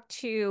to talk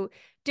to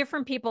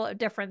different people at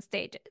different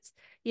stages.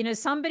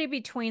 Somebody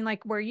between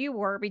like where you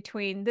were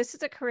between this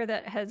is a career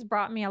that has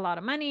brought me a lot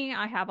of money.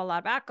 I have a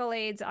lot of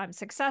accolades. I'm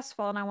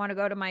successful and I want to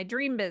go to my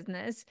dream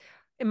business,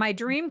 in my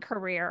dream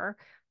career.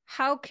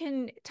 How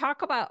can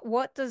talk about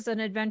what does an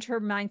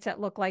adventure mindset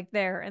look like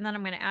there? And then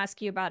I'm going to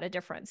ask you about a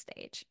different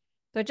stage.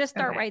 So just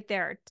start Okay. right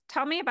there.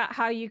 Tell me about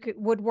how you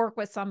would work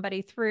with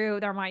somebody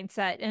through their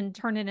mindset and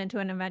turn it into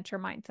an adventure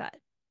mindset.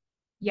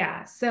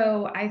 Yeah.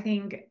 So I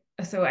think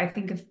So I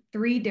think of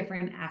three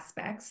different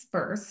aspects.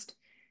 First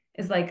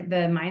is like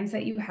the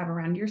mindset you have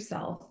around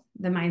yourself,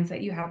 the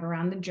mindset you have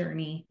around the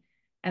journey,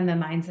 and the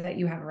mindset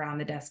you have around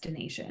the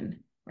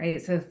destination,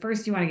 right? So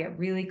first you want to get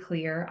really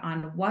clear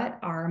on what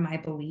are my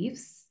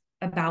beliefs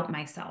about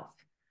myself?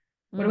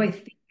 What do I Mm.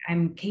 think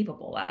I'm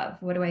capable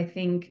of? What do I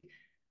think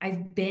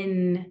I've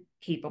been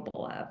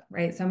capable of,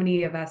 right? So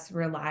many of us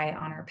rely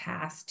on our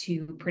past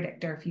to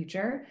predict our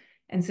future.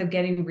 And so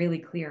getting really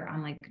clear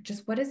on like,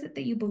 just what is it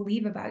that you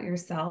believe about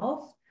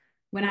yourself?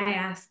 When I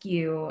ask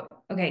you,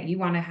 okay, you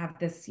want to have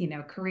this,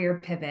 career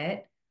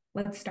pivot,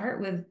 let's start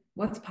with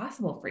what's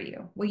possible for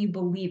you, what you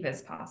believe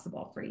is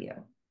possible for you.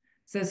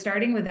 So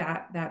starting with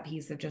that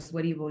piece of just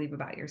what do you believe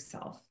about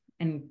yourself?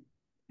 And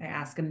I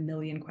ask a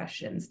million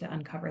questions to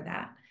uncover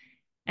that.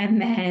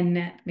 And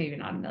then maybe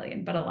not a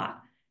million, but a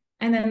lot.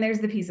 And then there's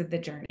the piece of the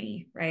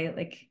journey, right?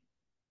 Like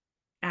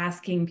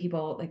asking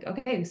people, like,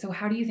 okay, so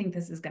how do you think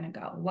this is going to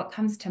go? What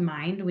comes to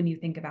mind when you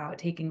think about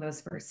taking those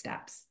first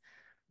steps?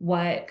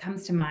 What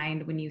comes to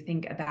mind when you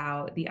think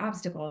about the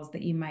obstacles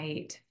that you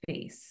might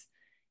face?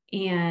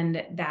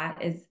 And that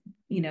is,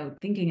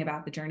 thinking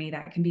about the journey,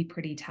 that can be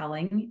pretty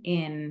telling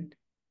in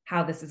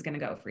how this is going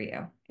to go for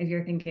you. If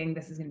you're thinking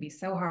this is going to be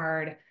so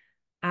hard,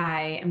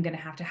 I am going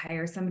to have to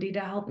hire somebody to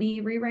help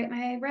me rewrite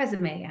my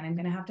resume, and I'm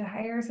going to have to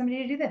hire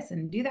somebody to do this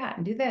and do that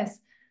and do this.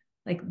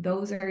 Like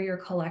those are your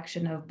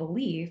collection of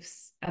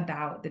beliefs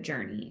about the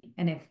journey.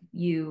 And if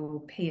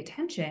you pay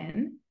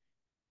attention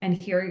and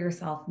hear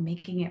yourself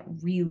making it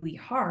really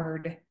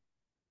hard,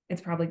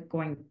 it's probably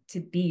going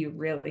to be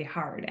really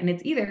hard. And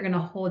it's either going to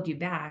hold you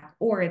back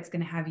or it's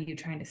going to have you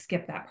trying to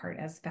skip that part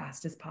as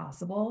fast as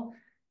possible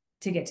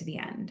to get to the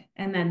end.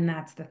 And then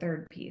that's the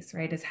third piece,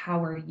 right? Is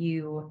how are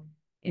you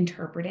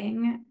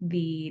interpreting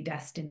the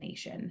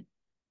destination?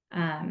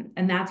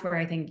 And that's where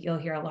I think you'll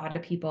hear a lot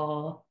of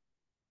people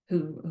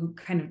who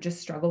kind of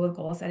just struggle with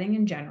goal setting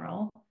in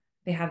general.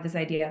 They have this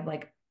idea of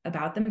like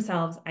about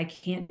themselves, I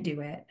can't do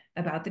it.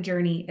 About the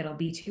journey, it'll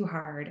be too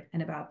hard.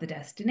 And about the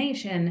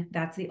destination,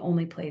 that's the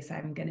only place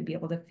I'm going to be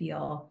able to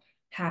feel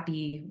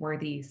happy,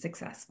 worthy,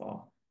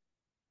 successful.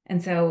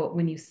 And so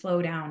when you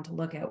slow down to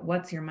look at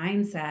what's your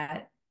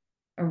mindset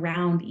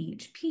around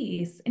each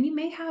piece, and you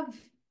may have,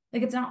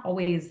 like, it's not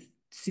always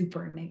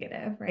super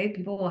negative, right?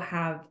 People will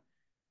have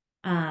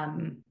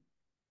um,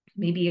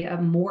 maybe a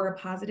more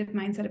positive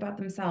mindset about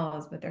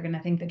themselves, but they're going to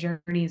think the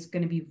journey is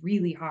going to be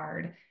really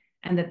hard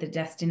and that the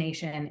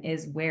destination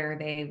is where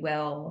they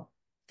will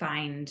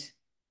find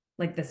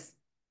like this,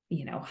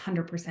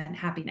 100%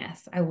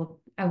 happiness. I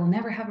will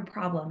never have a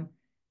problem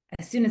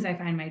as soon as I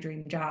find my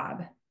dream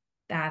job.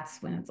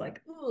 That's when it's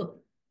like, oh,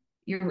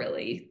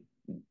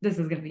 this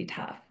is going to be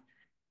tough.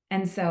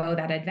 And so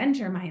that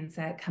adventure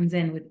mindset comes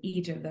in with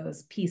each of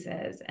those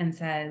pieces and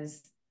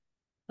says,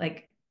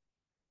 like,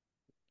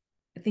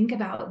 think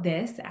about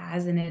this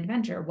as an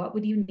adventure. What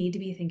would you need to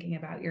be thinking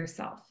about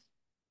yourself?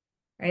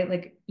 Right?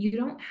 Like, you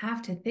don't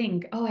have to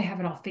think, oh, I have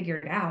it all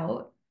figured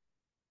out,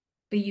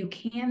 but you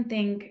can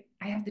think,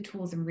 I have the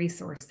tools and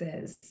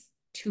resources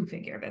to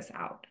figure this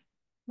out.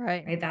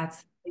 Right. Right?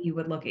 That's you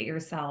would look at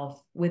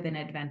yourself with an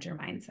adventure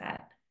mindset.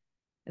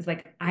 It's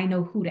like, I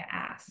know who to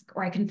ask,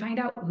 or I can find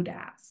out who to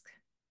ask.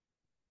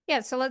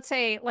 Yeah. So let's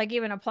say, like,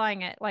 even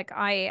applying it, like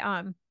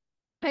I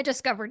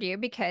discovered you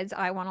because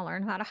I want to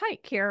learn how to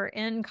hike here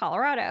in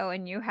Colorado,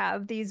 and you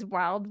have these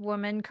wild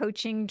woman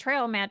coaching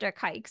trail magic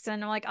hikes,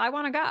 and I'm like, I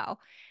want to go.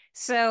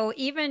 So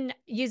even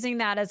using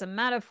that as a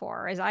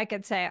metaphor, as I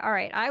could say, all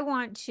right, I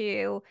want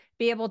to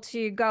be able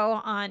to go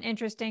on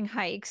interesting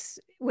hikes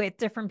with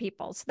different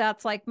people. So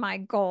that's like my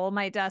goal,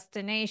 my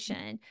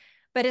destination.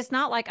 But it's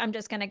not like I'm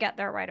just going to get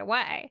there right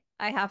away.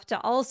 I have to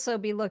also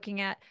be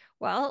looking at,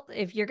 well,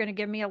 if you're going to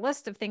give me a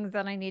list of things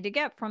that I need to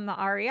get from the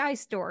REI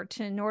store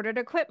in order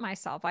to equip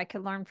myself, I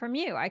could learn from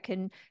you. I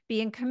can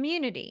be in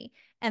community.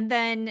 And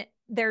then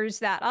there's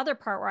that other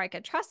part where I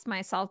could trust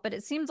myself. But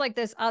it seems like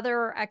this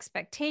other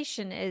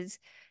expectation is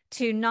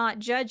to not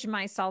judge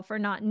myself for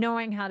not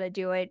knowing how to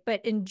do it,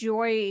 but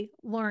enjoy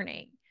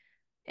learning,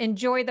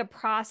 enjoy the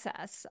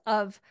process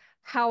of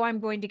how I'm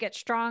going to get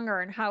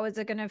stronger and how is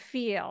it going to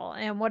feel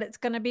and what it's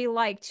going to be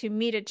like to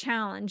meet a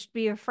challenge,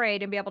 be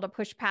afraid and be able to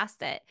push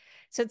past it.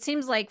 So it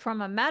seems like from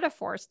a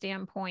metaphor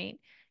standpoint,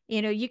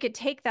 you could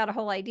take that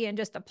whole idea and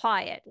just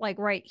apply it like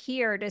right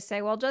here to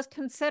say, well, just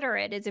consider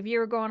it as if you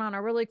were going on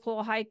a really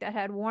cool hike that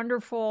had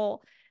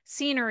wonderful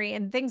scenery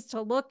and things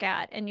to look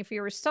at. And if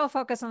you were so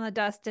focused on the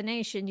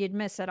destination, you'd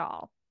miss it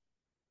all.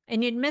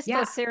 And you'd miss Yeah.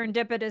 those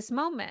serendipitous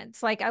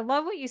moments. Like I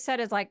love what you said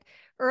is like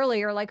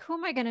earlier, like who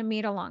am I going to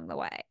meet along the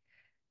way?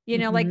 Like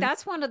Mm-hmm.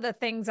 that's one of the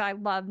things I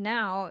love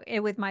now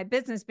with my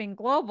business being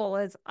global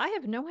is I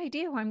have no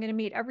idea who I'm going to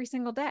meet every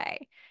single day.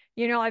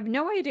 I have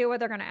no idea what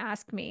they're going to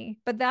ask me,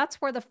 but that's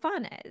where the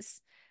fun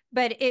is.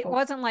 But it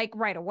wasn't like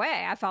right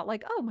away. I felt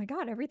like, oh my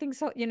God, everything's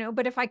so,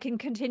 but if I can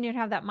continue to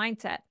have that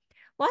mindset,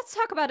 let's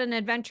talk about an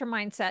adventure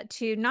mindset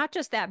to not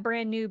just that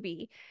brand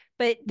newbie,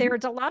 But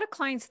there's a lot of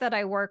clients that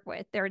I work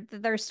with.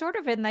 They're sort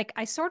of in like,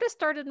 I sort of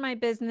started my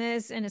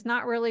business and it's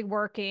not really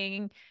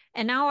working.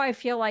 And now I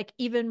feel like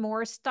even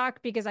more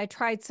stuck because I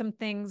tried some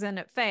things and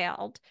it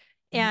failed.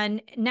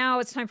 And now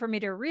it's time for me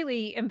to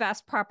really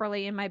invest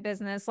properly in my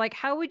business. Like,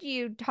 how would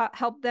you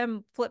help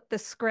them flip the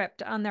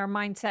script on their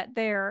mindset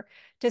there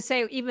to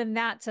say, even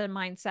that's a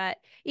mindset?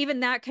 Even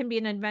that can be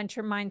an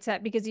adventure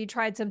mindset because you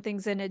tried some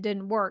things and it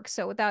didn't work.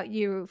 So without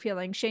you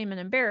feeling shame and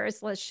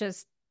embarrassed, let's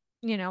just,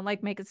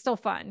 like make it still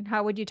fun.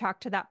 How would you talk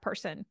to that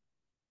person?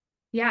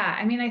 Yeah,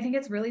 I mean, I think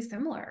it's really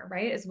similar,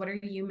 right? Is what are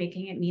you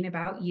making it mean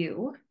about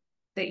you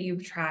that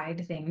you've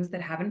tried things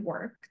that haven't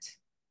worked,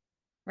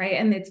 right?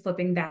 And it's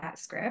flipping that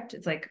script.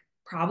 It's like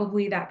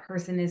probably that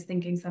person is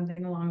thinking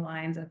something along the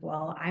lines of,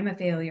 well, I'm a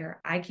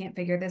failure. I can't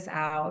figure this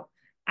out.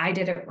 I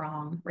did it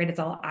wrong, right? It's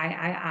all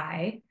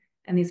I,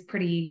 and these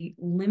pretty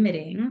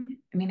limiting.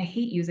 I mean, I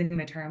hate using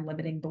the term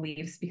limiting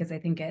beliefs because I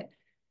think it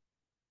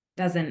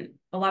doesn't,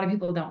 a lot of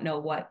people don't know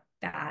what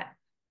that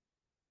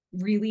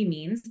really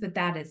means, but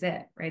that is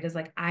it, right? Is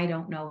like, I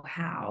don't know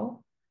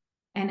how.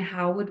 And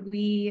how would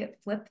we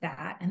flip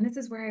that? And this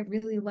is where I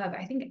really love,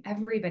 I think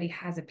everybody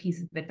has a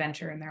piece of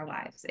adventure in their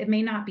lives. It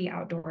may not be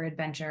outdoor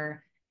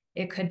adventure.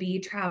 It could be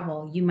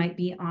travel. You might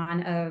be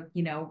on a,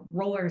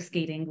 roller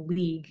skating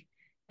league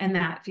and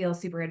that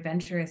feels super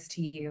adventurous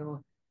to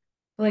you.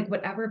 But like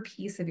whatever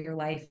piece of your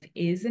life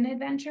is an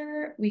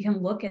adventure, we can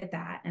look at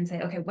that and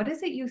say, okay, what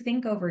is it you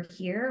think over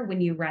here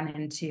when you run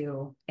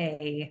into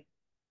a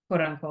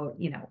quote unquote,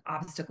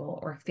 obstacle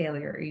or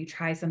failure, or you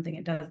try something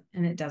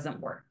it doesn't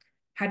work?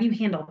 How do you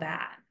handle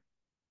that?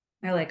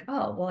 They're like,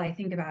 oh, well, I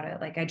think about it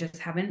like I just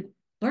haven't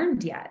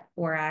learned yet,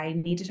 or I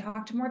need to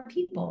talk to more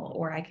people,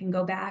 or I can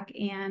go back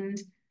and,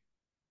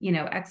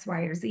 X,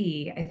 Y, or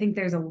Z. I think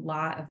there's a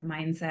lot of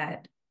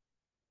mindset.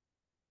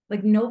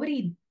 Like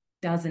nobody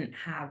doesn't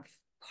have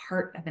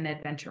part of an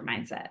adventure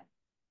mindset.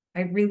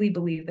 I really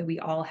believe that we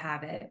all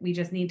have it. We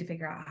just need to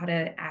figure out how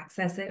to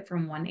access it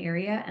from one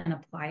area and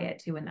apply it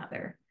to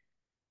another,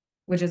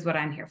 which is what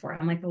I'm here for.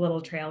 I'm like the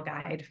little trail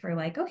guide for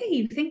like, okay,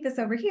 you think this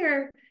over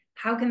here,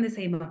 how can the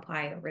same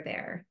apply over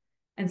there?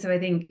 And so I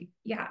think,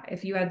 yeah,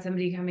 if you had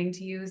somebody coming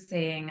to you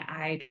saying,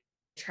 I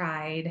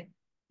tried,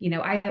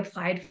 I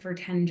applied for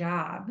 10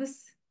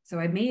 jobs. So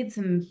I made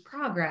some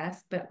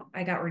progress, but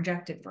I got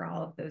rejected for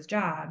all of those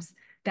jobs.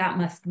 That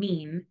must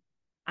mean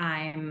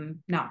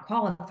I'm not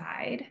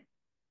qualified.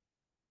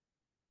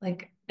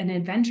 Like an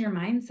adventure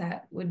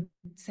mindset would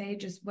say,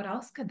 just what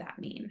else could that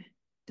mean?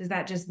 Does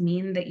that just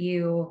mean that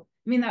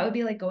I mean, that would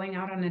be like going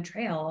out on a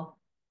trail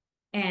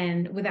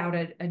and without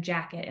a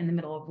jacket in the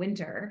middle of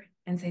winter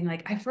and saying,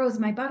 like, I froze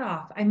my butt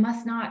off. I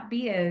must not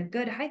be a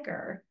good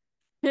hiker.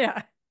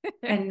 Yeah.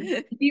 And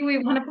maybe we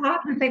want to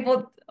pop and say,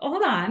 well,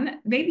 hold on,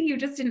 maybe you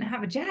just didn't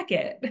have a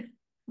jacket.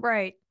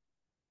 Right.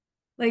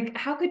 Like,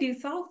 how could you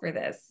solve for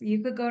this?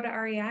 You could go to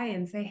REI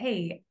and say,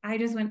 hey, I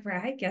just went for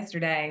a hike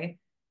yesterday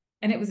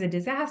and it was a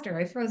disaster.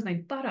 I froze my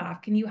butt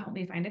off. Can you help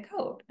me find a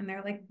coat? And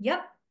they're like,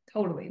 yep,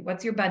 totally.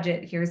 What's your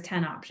budget? Here's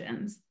 10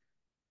 options.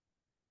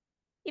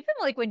 Even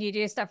like when you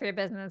do stuff for your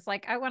business,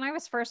 like when I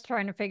was first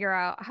trying to figure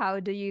out how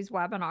to use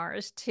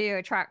webinars to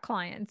attract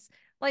clients,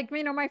 like,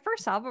 my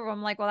first half of them,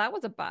 I'm like, well, that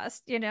was a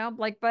bust,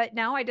 like, but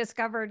now I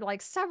discovered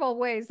like several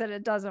ways that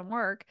it doesn't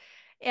work.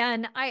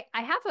 And I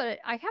have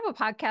a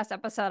podcast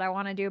episode I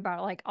want to do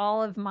about like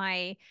all of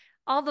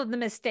the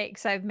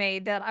mistakes I've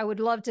made that I would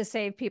love to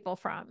save people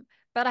from.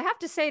 But I have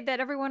to say that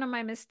every one of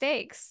my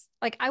mistakes,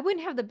 like I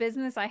wouldn't have the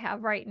business I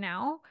have right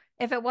now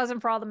if it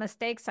wasn't for all the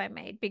mistakes I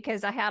made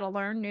because I had to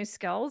learn new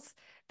skills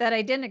that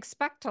I didn't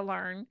expect to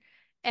learn.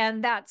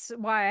 And that's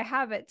why I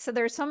have it. So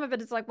there's some of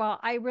it is like, well,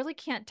 I really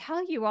can't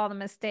tell you all the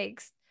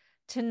mistakes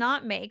to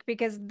not make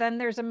because then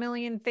there's a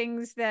million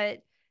things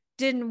that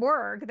didn't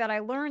work that I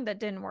learned that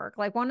didn't work.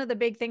 Like one of the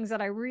big things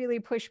that I really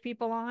push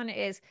people on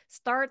is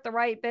start the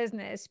right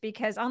business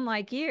because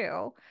unlike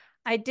you,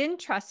 I didn't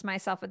trust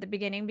myself at the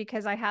beginning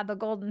because I had the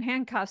golden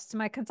handcuffs to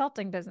my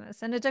consulting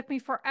business and it took me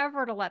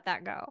forever to let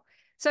that go.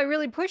 So I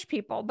really push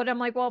people, but I'm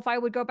like, well, if I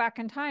would go back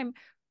in time,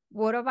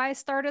 would have I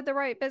started the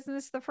right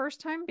business the first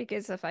time?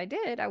 Because if I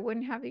did, I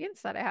wouldn't have the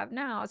insight I have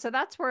now. So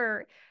that's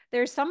where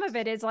there's some of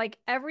it is like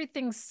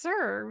everything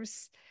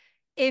serves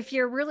if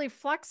you're really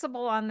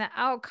flexible on the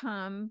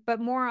outcome, but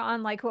more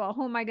on like, well,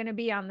 who am I going to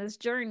be on this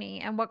journey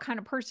and what kind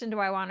of person do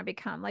I want to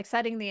become? Like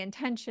setting the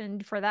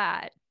intention for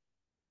that.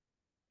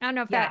 I don't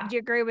know if that, Yeah. do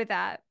you agree with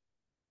that?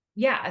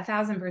 Yeah,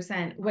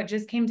 1,000%. What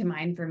just came to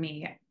mind for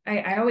me,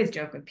 I always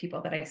joke with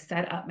people that I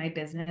set up my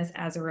business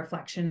as a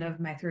reflection of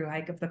my through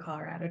hike of the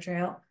Colorado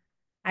Trail.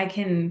 I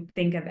can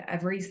think of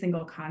every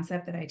single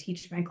concept that I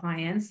teach my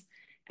clients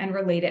and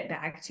relate it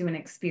back to an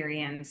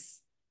experience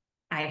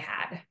I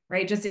had,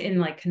 right? Just in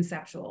like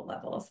conceptual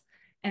levels.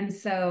 And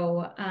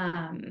so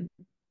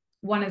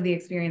one of the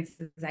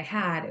experiences I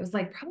had, it was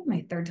like probably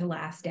my third to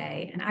last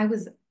day, and I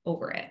was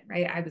over it,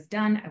 right? I was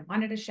done. I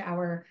wanted a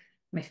shower.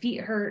 My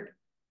feet hurt.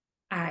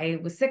 I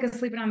was sick of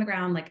sleeping on the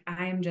ground. Like,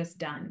 I'm just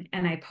done.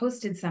 And I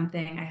posted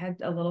something. I had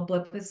a little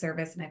blip with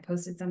service and I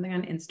posted something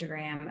on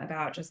Instagram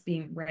about just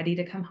being ready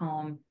to come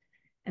home.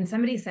 And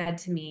somebody said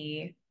to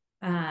me,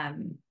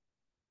 um,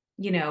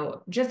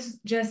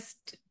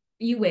 just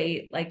you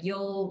wait, like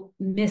you'll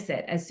miss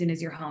it as soon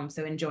as you're home.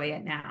 So enjoy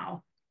it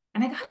now.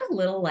 And I got a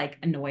little like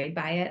annoyed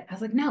by it. I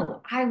was like,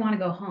 no, I want to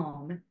go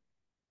home.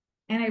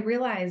 And I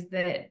realized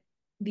that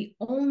the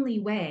only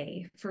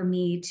way for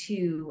me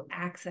to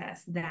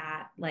access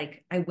that,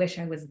 like, I wish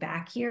I was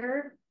back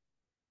here,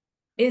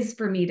 is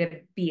for me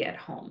to be at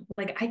home.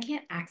 Like, I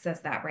can't access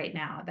that right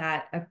now,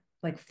 that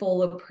like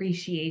full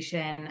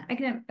appreciation. I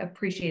can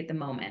appreciate the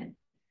moment,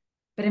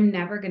 but I'm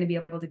never going to be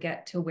able to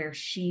get to where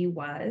she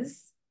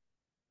was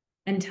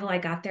until I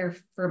got there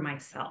for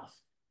myself,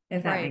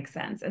 if that Right. makes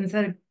sense. And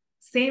so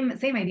same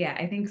idea.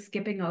 I think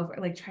skipping over,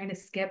 like trying to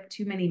skip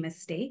too many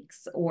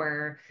mistakes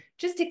or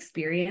just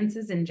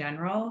experiences in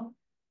general,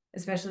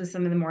 especially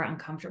some of the more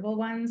uncomfortable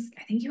ones,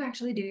 I think you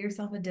actually do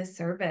yourself a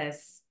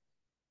disservice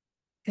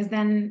because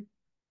then,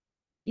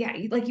 yeah,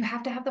 like you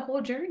have to have the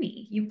whole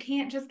journey. You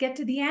can't just get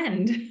to the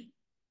end.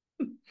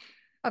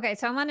 Okay,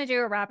 so I'm going to do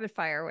a rapid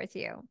fire with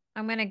you.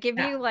 I'm going to give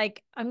Yeah. you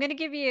like I'm going to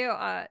give you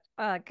a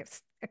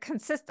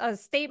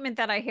statement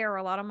that I hear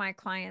a lot of my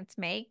clients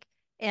make,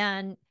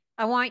 and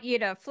I want you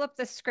to flip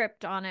the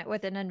script on it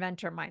with an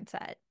inventor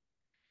mindset.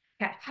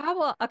 Okay.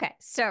 Okay,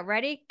 so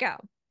ready, go.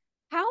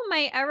 How am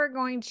I ever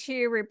going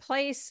to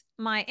replace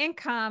my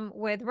income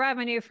with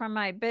revenue from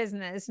my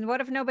business? And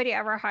what if nobody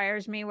ever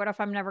hires me? What if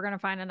I'm never going to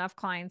find enough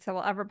clients that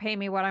will ever pay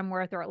me what I'm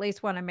worth or at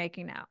least what I'm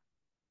making now?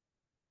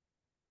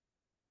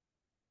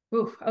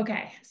 Ooh,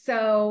 okay.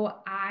 So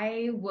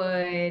I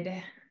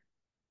would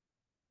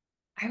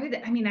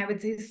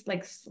say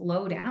like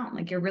slow down.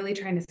 Like you're really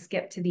trying to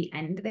skip to the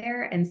end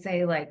there and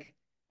say, like,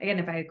 again,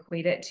 if I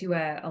equate it to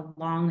a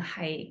long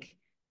hike,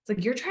 it's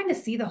like you're trying to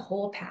see the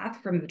whole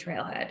path from the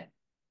trailhead,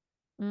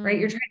 right?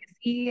 You're Mm, trying to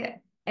see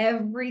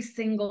every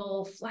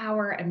single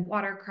flower and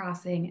water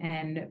crossing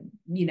and,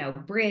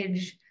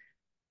 bridge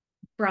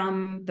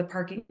from the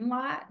parking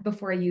lot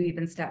before you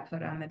even step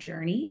foot on the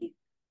journey.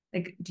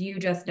 Like, do you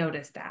just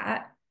notice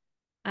that?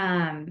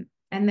 And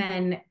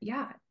then,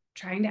 yeah,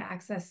 trying to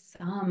access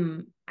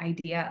some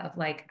idea of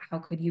like, how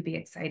could you be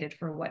excited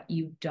for what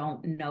you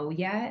don't know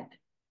yet?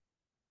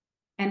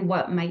 And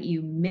what might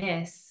you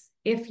miss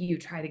if you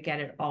try to get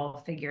it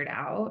all figured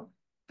out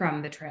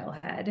from the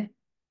trailhead?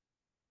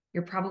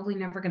 You're probably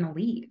never going to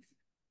leave.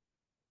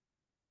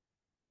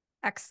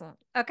 excellent.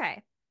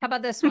 Okay. How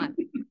about this one?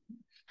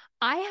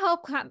 I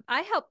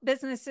help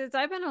businesses.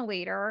 I've been a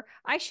leader.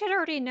 I should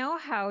already know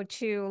how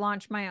to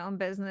launch my own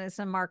business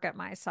and market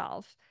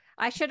myself.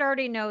 I should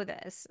already know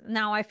this.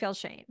 Now I feel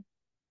shame.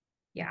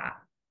 Yeah.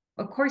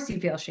 Of course, you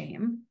feel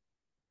shame,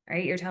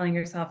 right? You're telling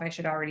yourself, I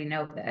should already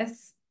know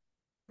this.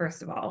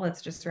 First of all,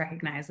 let's just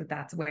recognize that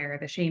that's where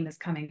the shame is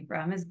coming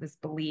from, is this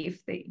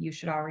belief that you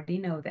should already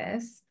know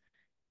this.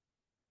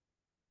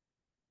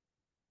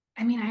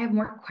 I mean, I have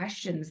more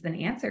questions than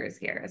answers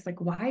here. It's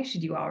like, why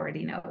should you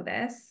already know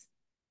this?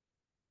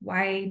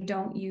 What's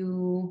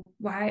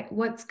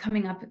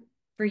coming up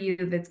for you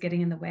that's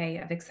getting in the way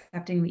of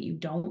accepting that you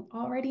don't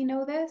already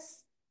know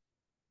this?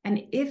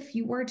 And if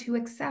you were to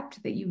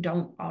accept that you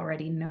don't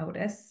already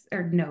notice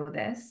or know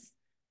this,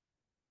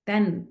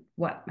 then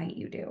what might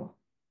you do?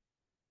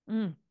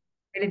 Mm,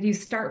 And if you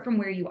start from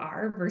where you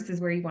are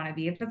versus where you want to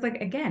be, if it's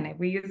like, again, if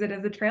we use it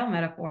as a trail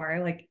metaphor,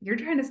 like you're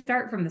trying to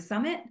start from the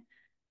summit,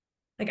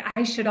 like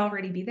I should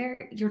already be there.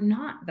 You're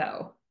not,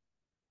 though.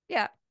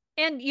 yeah.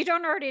 And you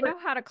don't already know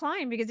how to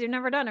climb because you've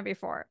never done it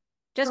before.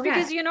 Just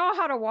because Correct. you know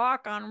how to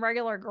walk on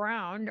regular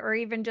ground or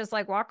even just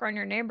like walk around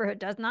your neighborhood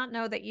does not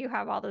know that you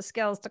have all the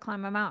skills to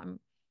climb a mountain.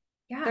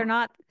 They're Yeah.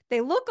 not,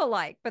 they look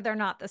alike, but they're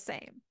not the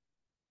same.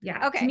 Yeah.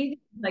 To Okay. me,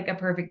 like a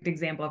perfect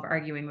example of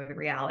arguing with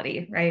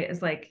reality, right?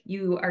 Is like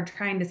you are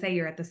trying to say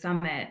you're at the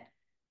summit,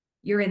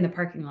 you're in the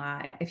parking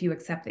lot. If you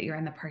accept that you're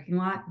in the parking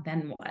lot,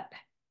 then what?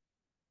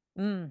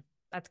 Mm,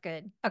 that's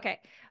good. Okay.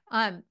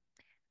 Um,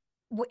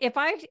 if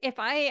I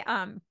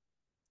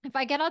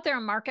get out there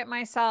and market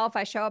myself,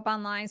 I show up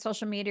online,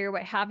 social media, or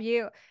what have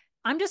you,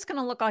 I'm just going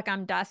to look like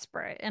I'm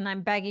desperate and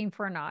I'm begging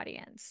for an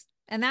audience.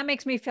 And that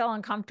makes me feel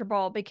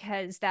uncomfortable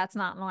because that's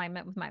not in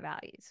alignment with my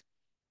values.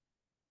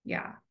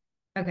 Yeah.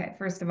 Okay.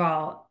 First of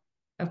all,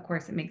 of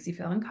course, it makes you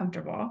feel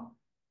uncomfortable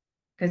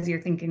because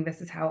you're thinking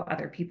this is how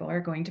other people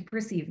are going to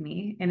perceive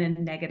me in a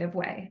negative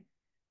way,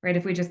 right?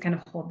 If we just kind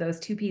of hold those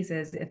two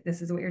pieces, if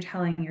this is what you're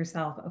telling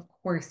yourself, of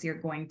course,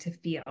 you're going to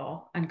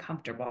feel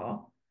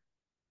uncomfortable.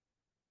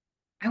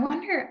 I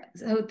wonder,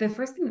 so the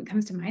first thing that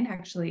comes to mind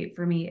actually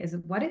for me is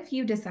what if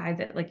you decide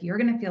that like you're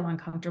going to feel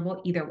uncomfortable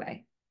either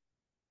way?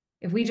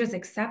 If we just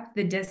accept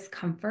the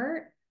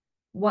discomfort,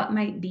 what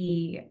might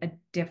be a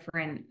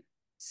different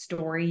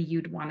story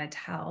you'd want to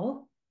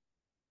tell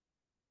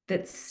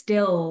that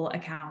still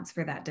accounts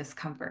for that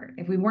discomfort?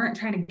 If we weren't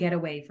trying to get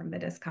away from the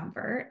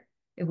discomfort,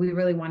 if we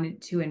really wanted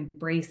to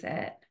embrace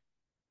it,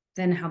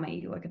 then how might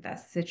you look at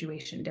that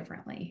situation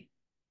differently?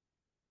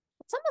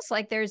 It's almost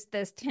like there's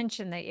this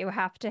tension that you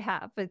have to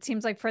have. It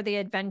seems like for the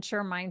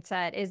adventure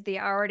mindset is the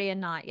already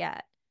and not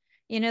yet.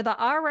 The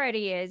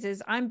already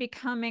is I'm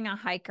becoming a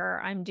hiker.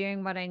 I'm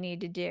doing what I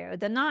need to do.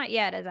 The not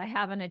yet is I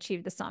haven't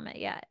achieved the summit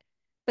yet.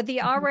 But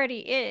the already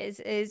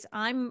is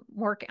I'm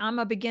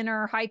a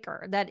beginner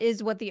hiker. That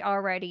is what the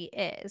already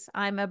is.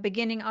 I'm a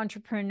beginning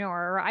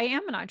entrepreneur, or I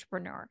am an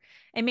entrepreneur.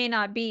 It may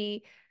not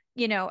be,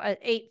 an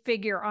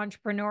 8-figure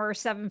entrepreneur,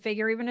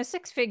 7-figure, even a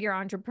 6-figure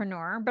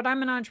entrepreneur, but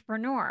I'm an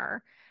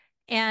entrepreneur,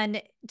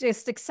 and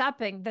just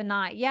accepting the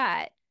not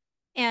yet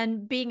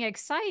and being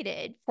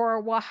excited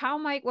for, well,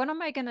 what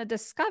am I going to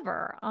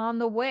discover on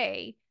the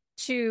way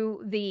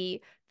to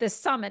the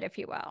summit, if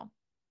you will.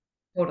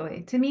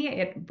 Totally. To me,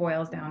 it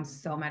boils down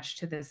so much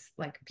to this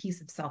like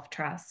piece of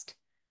self-trust.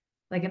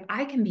 Like if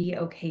I can be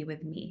okay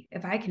with me,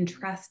 if I can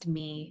trust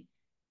me,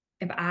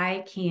 if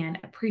I can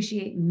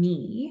appreciate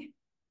me,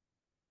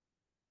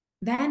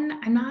 then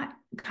I'm not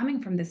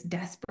coming from this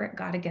desperate,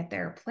 got to get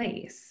there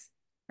place,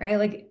 right?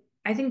 Like,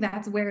 I think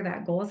that's where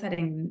that goal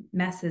setting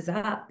messes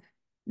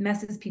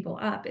people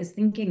up, is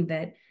thinking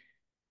that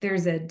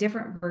there's a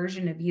different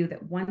version of you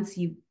that once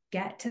you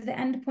get to the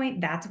end point,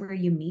 that's where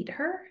you meet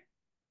her.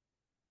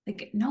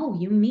 Like, no,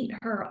 you meet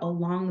her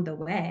along the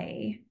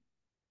way.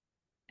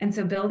 And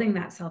so building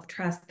that self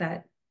trust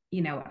that,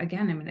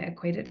 again, I'm going to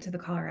equate it to the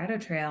Colorado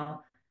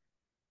Trail.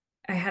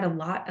 I had a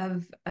lot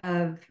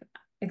of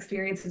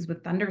experiences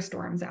with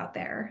thunderstorms out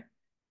there.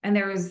 And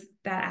there was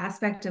that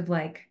aspect of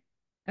like,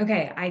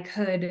 okay, I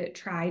could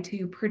try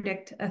to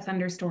predict a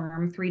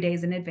thunderstorm 3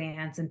 days in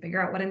advance and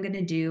figure out what I'm going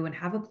to do and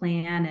have a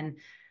plan and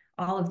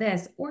all of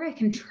this, or I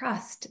can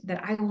trust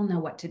that I will know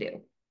what to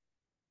do.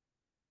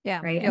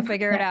 Yeah, Right. you'll And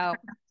figure it out.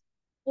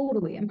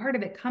 totally. And part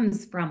of it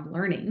comes from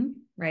learning,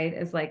 right?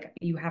 Is like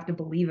you have to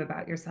believe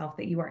about yourself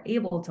that you are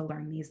able to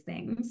learn these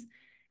things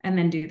and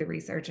then do the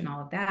research and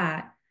all of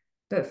that.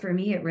 But for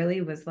me, it really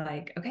was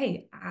like,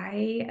 okay,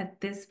 at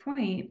this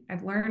point,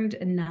 I've learned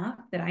enough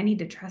that I need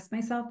to trust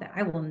myself that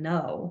I will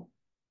know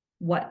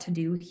what to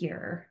do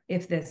here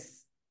if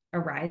this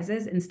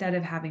arises, instead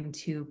of having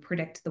to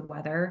predict the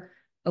weather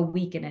a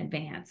week in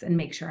advance and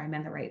make sure I'm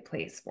in the right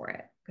place for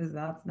it, because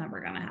that's never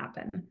going to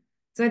happen.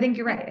 So I think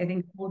you're right. I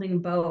think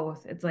holding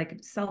both, it's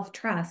like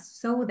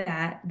self-trust so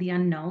that the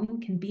unknown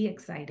can be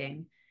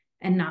exciting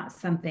and not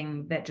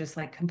something that just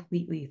like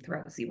completely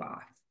throws you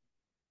off.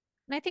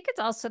 And I think it's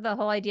also the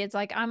whole idea. It's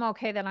like, I'm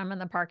okay that I'm in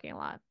the parking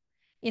lot.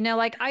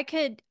 Like I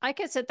could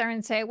sit there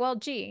and say, well,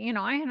 gee,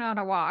 I know how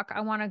to walk.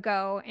 I want to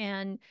go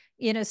and,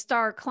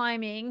 start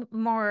climbing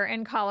more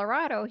in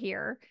Colorado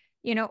here,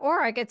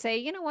 or I could say,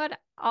 you know what,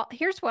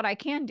 here's what I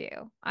can do.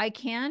 I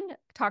can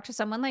talk to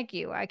someone like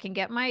you. I can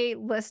get my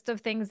list of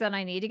things that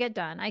I need to get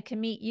done. I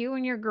can meet you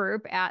and your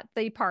group at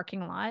the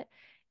parking lot,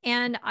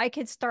 and I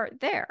could start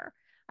there.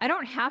 I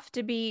don't have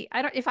to be,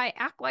 I don't, if I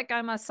act like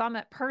I'm a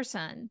summit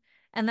person,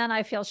 and then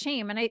I feel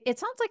shame. And it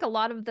sounds like a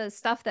lot of the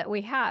stuff that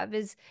we have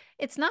is,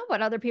 it's not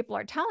what other people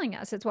are telling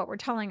us, it's what we're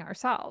telling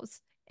ourselves.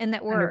 And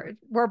that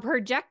we're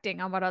projecting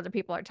on what other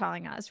people are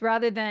telling us,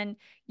 rather than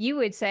you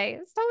would say,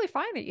 it's totally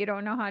fine that you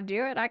don't know how to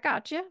do it. I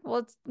got you. Well,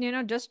 it's,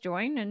 just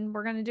join and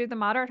we're going to do the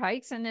moderate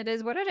hikes and it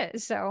is what it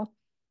is. So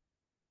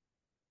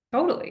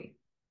Totally.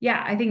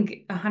 Yeah, I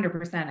think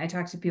 100%. I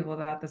talk to people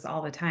about this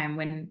all the time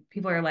when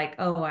people are like,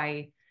 "Oh,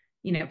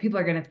 people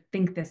are going to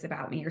think this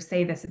about me or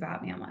say this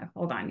about me." I'm like,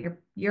 "Hold on,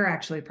 you're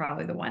actually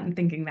probably the one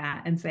thinking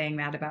that and saying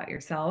that about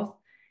yourself.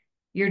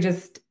 You're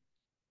just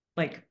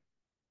like,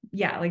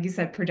 yeah, like you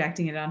said,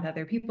 projecting it onto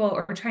other people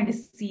or trying to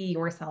see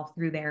yourself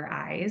through their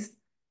eyes.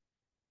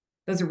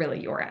 Those are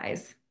really your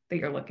eyes that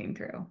you're looking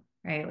through,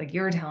 right? Like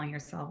you're telling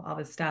yourself all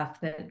this stuff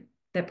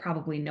that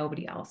probably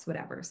nobody else would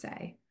ever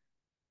say."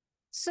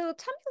 So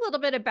tell me a little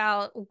bit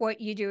about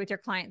what you do with your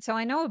clients. So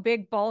I know a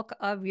big bulk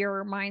of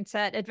your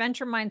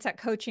adventure mindset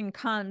coaching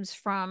comes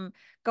from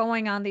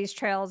going on these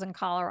trails in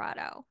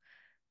Colorado.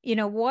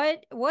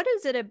 What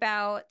is it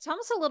about? Tell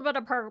us a little bit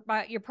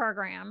about your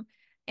program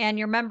and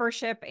your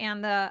membership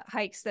and the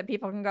hikes that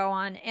people can go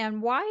on.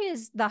 And why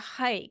is the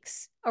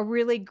hikes a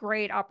really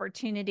great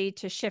opportunity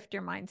to shift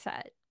your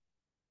mindset?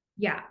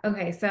 Yeah.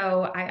 Okay.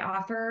 So I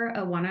offer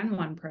a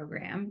one-on-one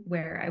program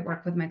where I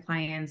work with my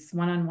clients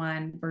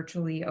one-on-one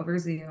virtually over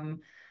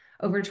Zoom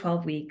over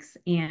 12 weeks.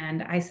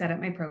 And I set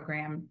up my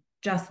program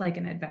just like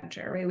an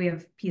adventure, right? We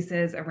have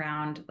pieces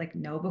around like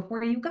know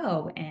before you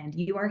go and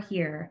you are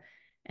here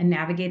and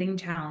navigating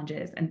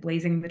challenges and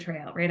blazing the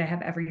trail, right? I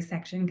have every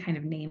section kind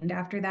of named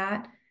after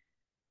that.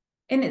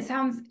 And it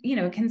sounds,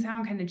 it can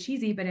sound kind of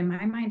cheesy, but in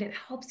my mind, it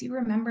helps you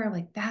remember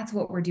like that's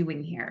what we're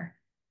doing here.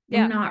 We're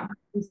Yeah. not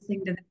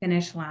racing to the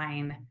finish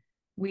line.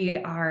 We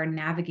are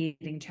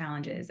navigating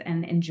challenges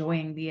and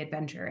enjoying the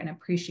adventure and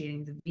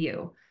appreciating the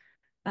view.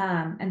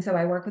 And so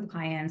I work with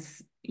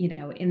clients,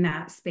 in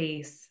that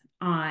space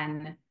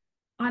on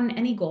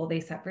any goal they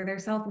set for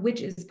themselves,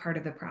 which is part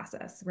of the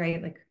process,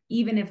 right? Like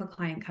even if a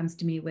client comes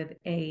to me with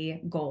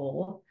a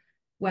goal,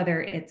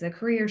 whether it's a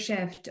career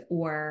shift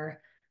or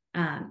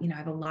I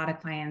have a lot of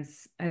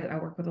clients, I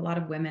work with a lot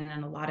of women,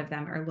 and a lot of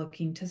them are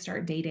looking to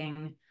start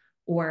dating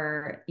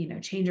or,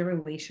 change a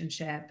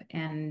relationship.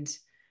 And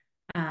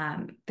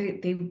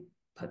they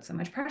put so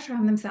much pressure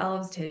on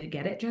themselves to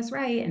get it just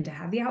right and to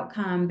have the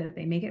outcome that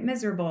they make it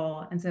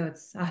miserable. And so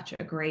it's such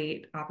a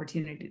great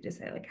opportunity to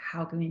say, like,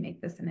 how can we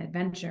make this an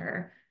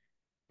adventure?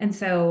 And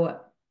so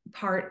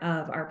part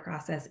of our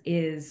process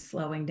is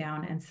slowing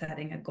down and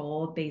setting a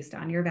goal based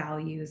on your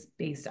values,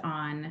 based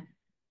on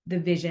the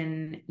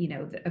vision, you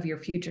know, of your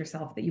future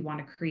self that you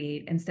want to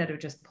create, instead of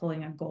just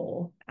pulling a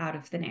goal out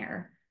of thin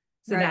air.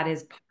 So Right. that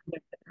is part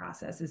of the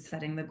process, is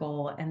setting the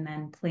goal and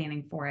then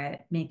planning for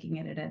it, making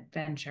it an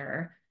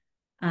adventure,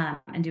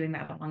 and doing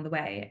that along the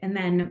way. And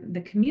then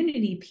the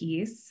community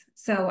piece.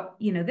 So,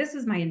 you know, this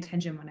was my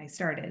intention when I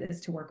started,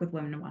 is to work with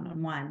women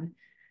one-on-one.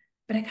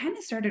 But I kind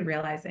of started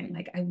realizing,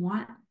 like, I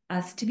want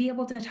us to be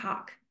able to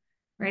talk,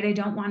 right? I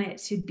don't want it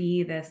to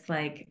be this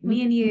like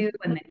me and you,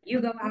 and then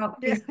you go out,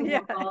 Yeah, face the yeah.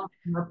 wall,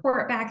 and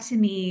report back to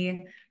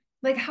me.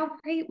 Like, how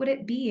great would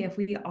it be if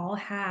we all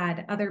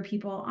had other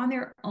people on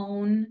their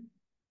own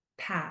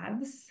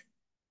paths,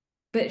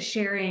 but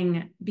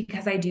sharing,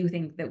 because I do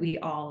think that we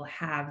all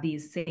have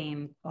these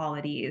same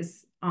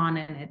qualities on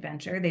an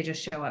adventure. They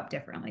just show up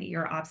differently.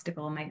 Your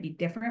obstacle might be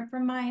different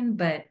from mine,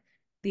 but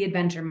the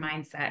adventure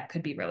mindset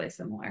could be really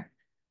similar.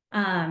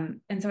 And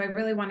so I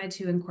really wanted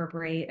to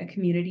incorporate a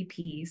community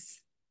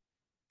piece.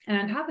 And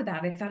on top of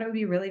that, I thought it would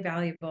be really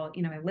valuable.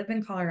 You know, I live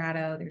in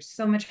Colorado, there's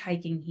so much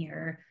hiking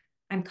here.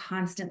 I'm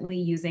constantly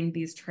using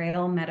these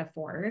trail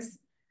metaphors.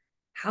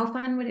 How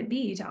fun would it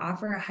be to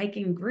offer a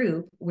hiking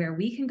group where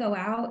we can go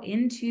out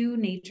into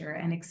nature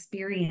and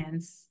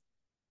experience,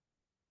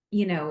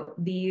 you know,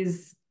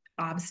 these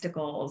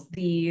obstacles,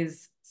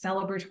 these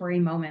celebratory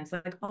moments,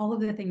 like all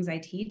of the things I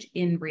teach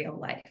in real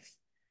life.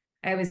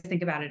 I always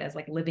think about it as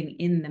like living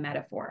in the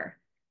metaphor.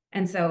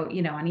 And so,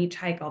 you know, on each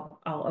hike, I'll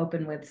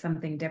open with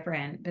something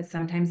different, but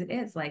sometimes it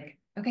is like,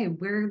 okay,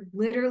 we're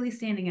literally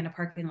standing in a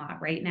parking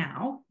lot right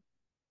now.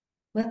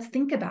 Let's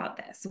think about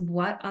this.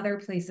 What other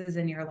places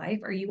in your life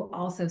are you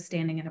also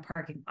standing in a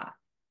parking lot?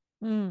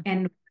 Mm.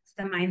 And what's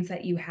the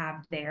mindset you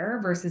have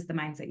there versus the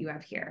mindset you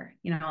have here?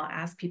 You know, I'll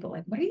ask people,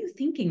 like, what are you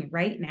thinking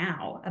right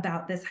now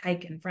about this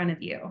hike in front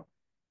of you?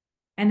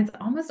 And it's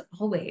almost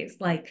always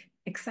like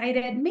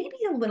excited, maybe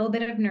a little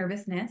bit of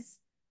nervousness,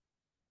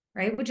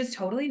 right? Which is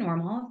totally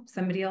normal.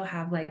 Somebody will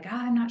have like, oh,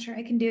 I'm not sure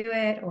I can do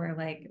it. Or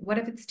like, what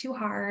if it's too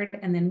hard?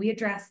 And then we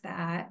address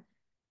that.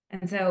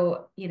 And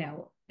so, you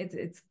know,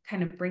 it's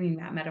kind of bringing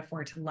that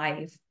metaphor to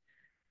life,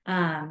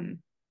 um,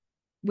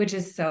 which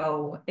is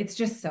so, it's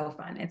just so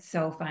fun. It's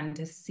so fun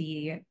to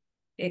see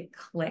it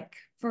click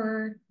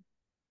for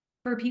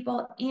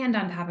people. And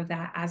on top of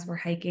that, as we're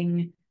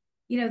hiking,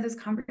 you know, those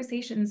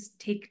conversations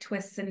take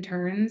twists and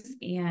turns,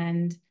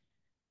 and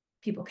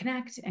people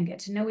connect and get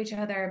to know each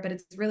other. But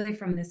it's really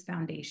from this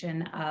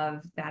foundation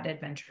of that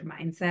adventure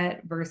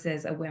mindset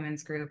versus a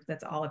women's group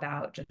that's all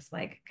about just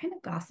like kind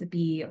of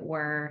gossipy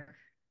or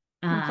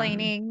um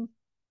Complaining.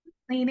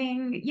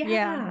 cleaning. Yeah.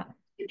 Yeah,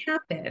 it can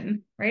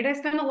happen, right? I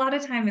spent a lot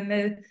of time in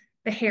the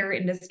hair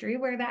industry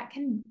where that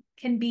can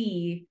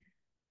be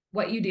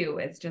what you do.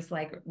 It's just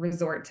like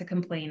resort to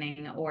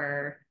complaining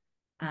or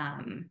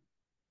um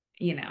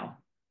you know,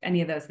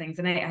 any of those things.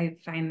 And I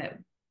find that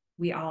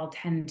we all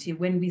tend to,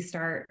 when we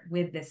start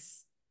with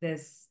this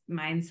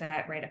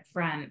mindset right up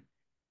front,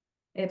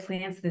 it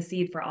plants the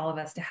seed for all of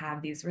us to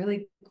have these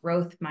really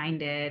growth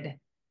minded,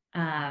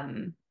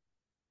 um,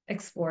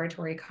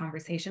 exploratory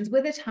conversations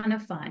with a ton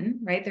of fun,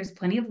 right? There's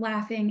plenty of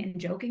laughing and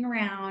joking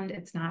around.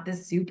 It's not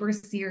this super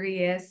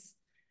serious,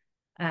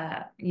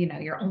 you know,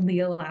 you're only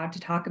allowed to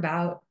talk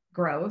about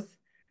growth.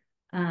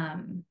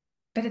 Um,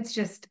 but it's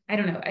just, I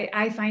don't know.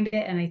 I find it,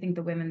 and I think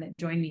the women that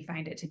join me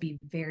find it to be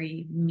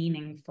very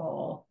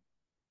meaningful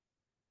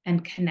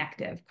and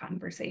connective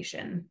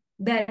conversation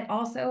that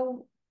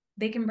also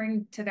they can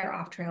bring to their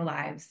off trail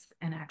lives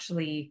and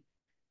actually,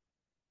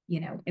 you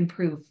know,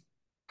 improve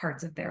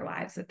parts of their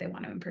lives that they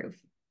want to improve.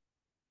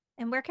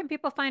 And where can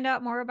people find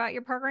out more about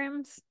your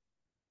programs?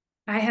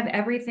 I have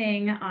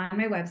everything on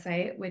my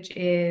website, which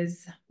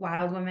is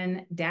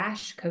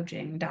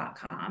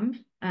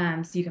wildwoman-coaching.com.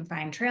 So you can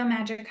find Trail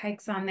Magic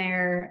hikes on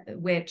there,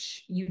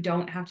 which you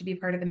don't have to be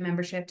part of the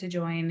membership to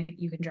join.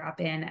 You can drop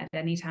in at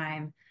any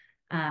time.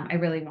 I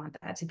really want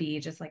that to be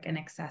just like an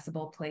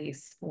accessible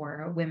place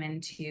for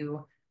women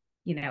to,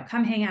 you know,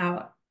 come hang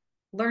out,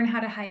 learn how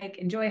to hike,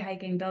 enjoy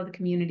hiking, build a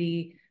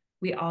community.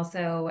 We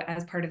also,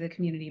 as part of the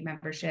community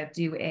membership,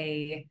 do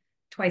a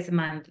twice a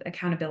month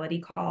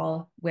accountability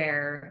call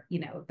where, you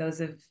know, those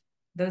of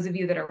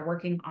you that are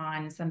working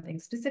on something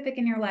specific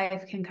in your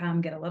life can come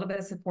get a little bit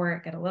of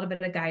support, get a little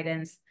bit of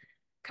guidance,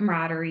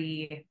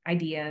 camaraderie,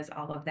 ideas,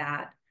 all of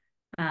that.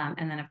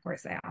 And then of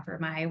course I offer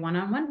my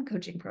one-on-one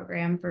coaching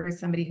program for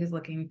somebody who's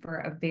looking for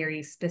a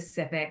very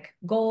specific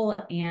goal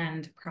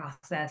and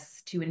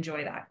process to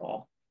enjoy that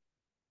goal.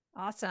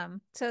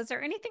 Awesome. So, is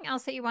there anything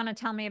else that you want to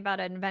tell me about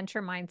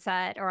adventure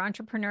mindset or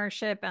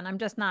entrepreneurship? And I'm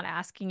just not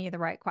asking you the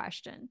right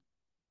question.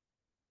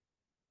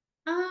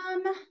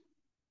 Um,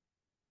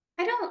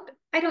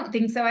 I don't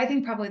think so. I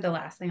think probably the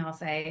last thing I'll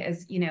say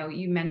is, you know,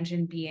 you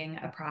mentioned being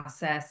a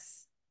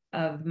process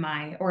of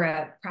my, or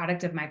a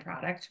product of my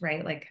product,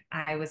 right? Like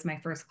I was my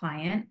first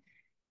client.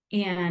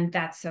 And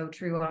that's so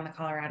true on the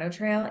Colorado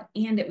Trail.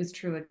 And it was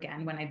true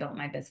again when I built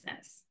my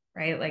business,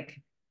 right?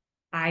 Like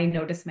I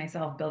noticed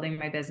myself building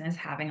my business,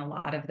 having a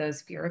lot of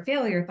those fear of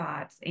failure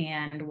thoughts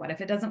and what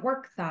if it doesn't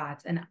work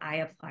thoughts. And I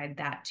applied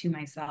that to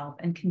myself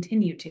and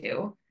continue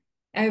to.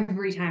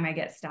 Every time I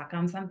get stuck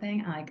on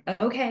something, I'm like,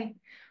 okay,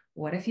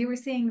 what if you were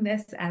seeing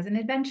this as an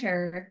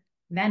adventure?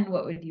 Then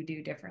what would you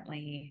do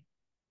differently?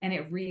 And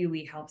it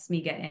really helps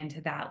me get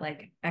into that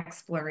like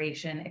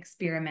exploration,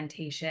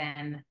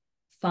 experimentation,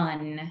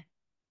 fun.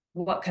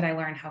 What could I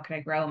learn? How could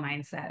I grow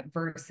mindset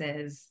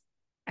versus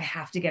I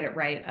have to get it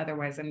right.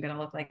 Otherwise, I'm going to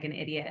look like an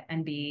idiot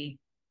and be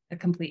a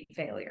complete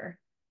failure.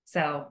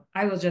 So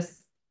I will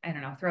just, I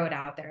don't know, throw it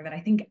out there that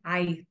I think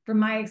from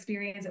my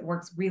experience, it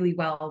works really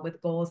well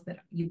with goals that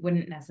you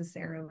wouldn't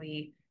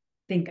necessarily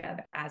think of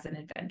as an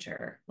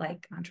adventure,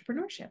 like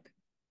entrepreneurship.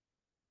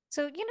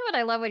 So, you know what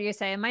I love what you're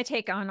saying. My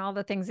take on all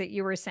the things that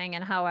you were saying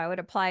and how I would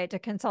apply it to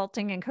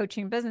consulting and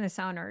coaching business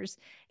owners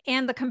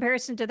and the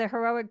comparison to the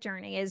heroic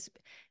journey is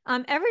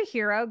every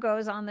hero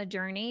goes on the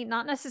journey,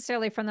 not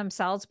necessarily for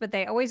themselves, but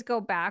they always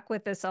go back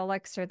with this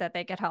elixir that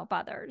they could help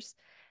others.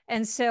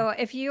 And so,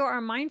 if you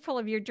are mindful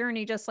of your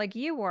journey, just like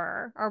you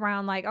were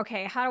around, like,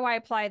 okay, how do I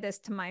apply this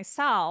to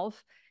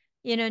myself?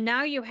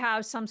 Now you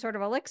have some sort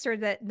of elixir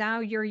that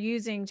now you're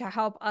using to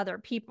help other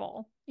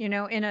people, in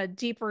a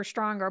deeper,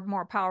 stronger,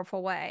 more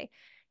powerful way.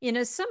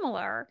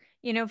 Similar,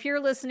 if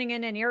you're listening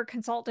in and you're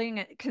consulting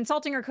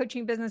or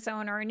coaching business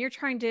owner and you're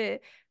trying to,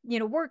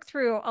 work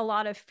through a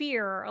lot of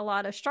fear, a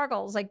lot of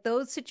struggles, like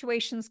those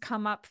situations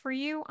come up for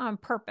you on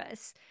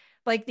purpose.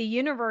 Like the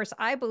universe,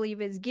 I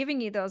believe, is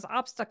giving you those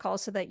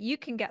obstacles so that you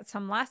can get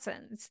some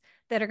lessons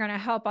that are going to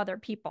help other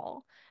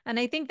people. And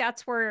I think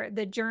that's where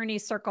the journey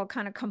circle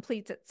kind of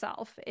completes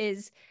itself,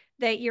 is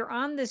that you're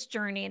on this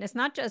journey and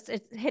it's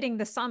hitting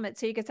the summit.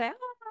 So you could say,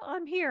 oh,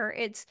 I'm here.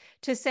 It's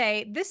to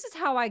say, this is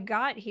how I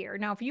got here.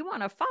 Now, if you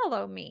want to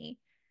follow me,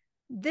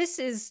 this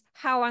is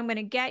how I'm going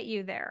to get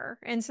you there.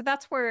 And so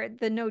that's where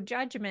the no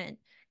judgment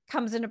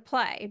comes into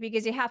play,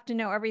 because you have to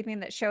know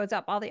everything that shows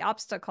up. All the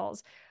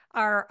obstacles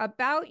are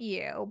about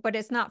you, but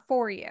it's not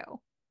for you.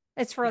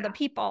 It's for the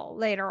people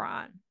later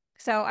on.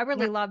 So I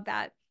really love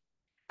that.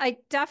 I'm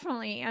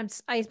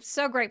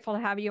so grateful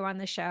to have you on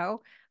the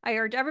show. I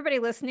urge everybody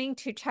listening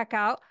to check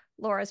out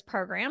Laura's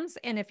programs.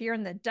 And if you're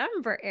in the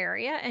Denver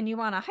area and you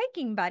want a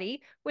hiking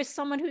buddy with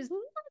someone who's not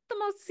the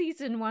most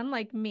seasoned one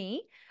like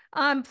me,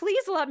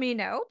 please let me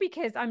know,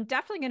 because I'm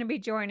definitely going to be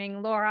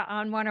joining Laura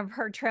on one of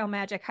her Trail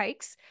Magic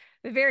hikes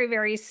very,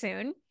 very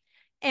soon.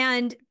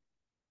 And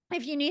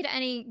if you need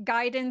any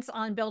guidance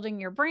on building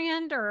your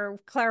brand or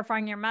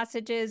clarifying your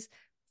messages,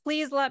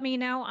 please let me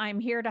know. I'm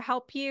here to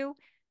help you.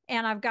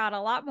 And I've got a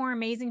lot more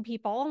amazing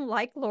people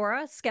like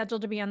Laura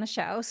scheduled to be on the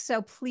show.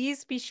 So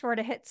please be sure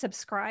to hit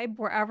subscribe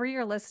wherever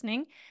you're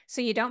listening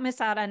so you don't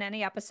miss out on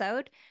any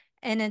episode.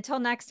 And until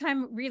next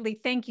time, really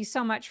thank you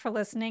so much for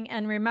listening.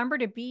 And remember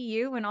to be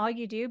you in all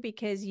you do,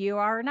 because you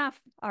are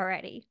enough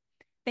already.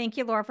 Thank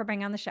you, Laura, for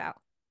being on the show.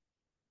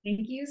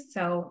 Thank you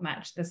so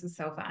much. This is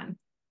so fun.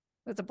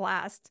 It was a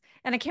blast.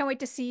 And I can't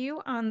wait to see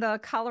you on the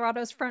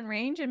Colorado's Front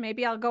Range. And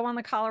maybe I'll go on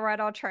the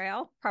Colorado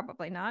Trail.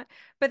 Probably not.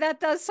 But that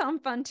does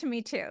sound fun to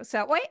me too.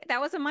 So wait, that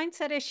was a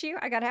mindset issue.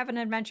 I got to have an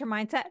adventure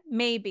mindset.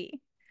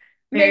 Maybe.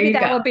 There Maybe you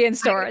that go. will be in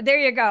store. There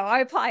you go. I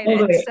applied it.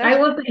 Totally. So I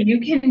will say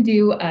you can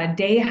do a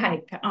day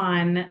hike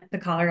on the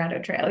Colorado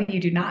Trail.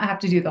 You do not have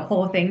to do the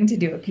whole thing to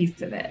do a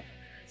piece of it.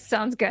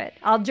 sounds good.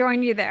 I'll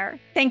join you there.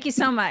 Thank you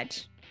so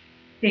much.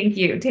 Thank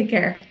you. Take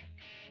care.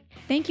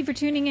 Thank you for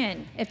tuning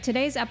in. If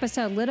today's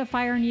episode lit a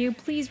fire in you,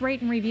 please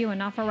rate and review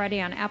Enough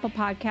Already on Apple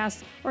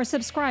Podcasts or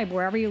subscribe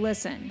wherever you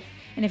listen.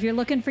 And if you're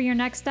looking for your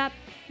next step,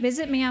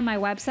 visit me on my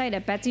website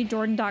at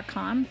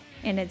betsejordan.com,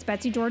 and it's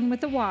Betsy Jordan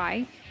with a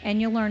Y,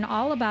 and you'll learn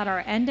all about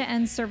our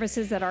end-to-end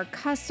services that are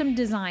custom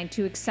designed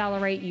to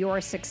accelerate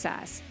your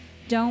success.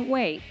 Don't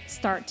wait.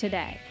 Start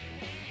today.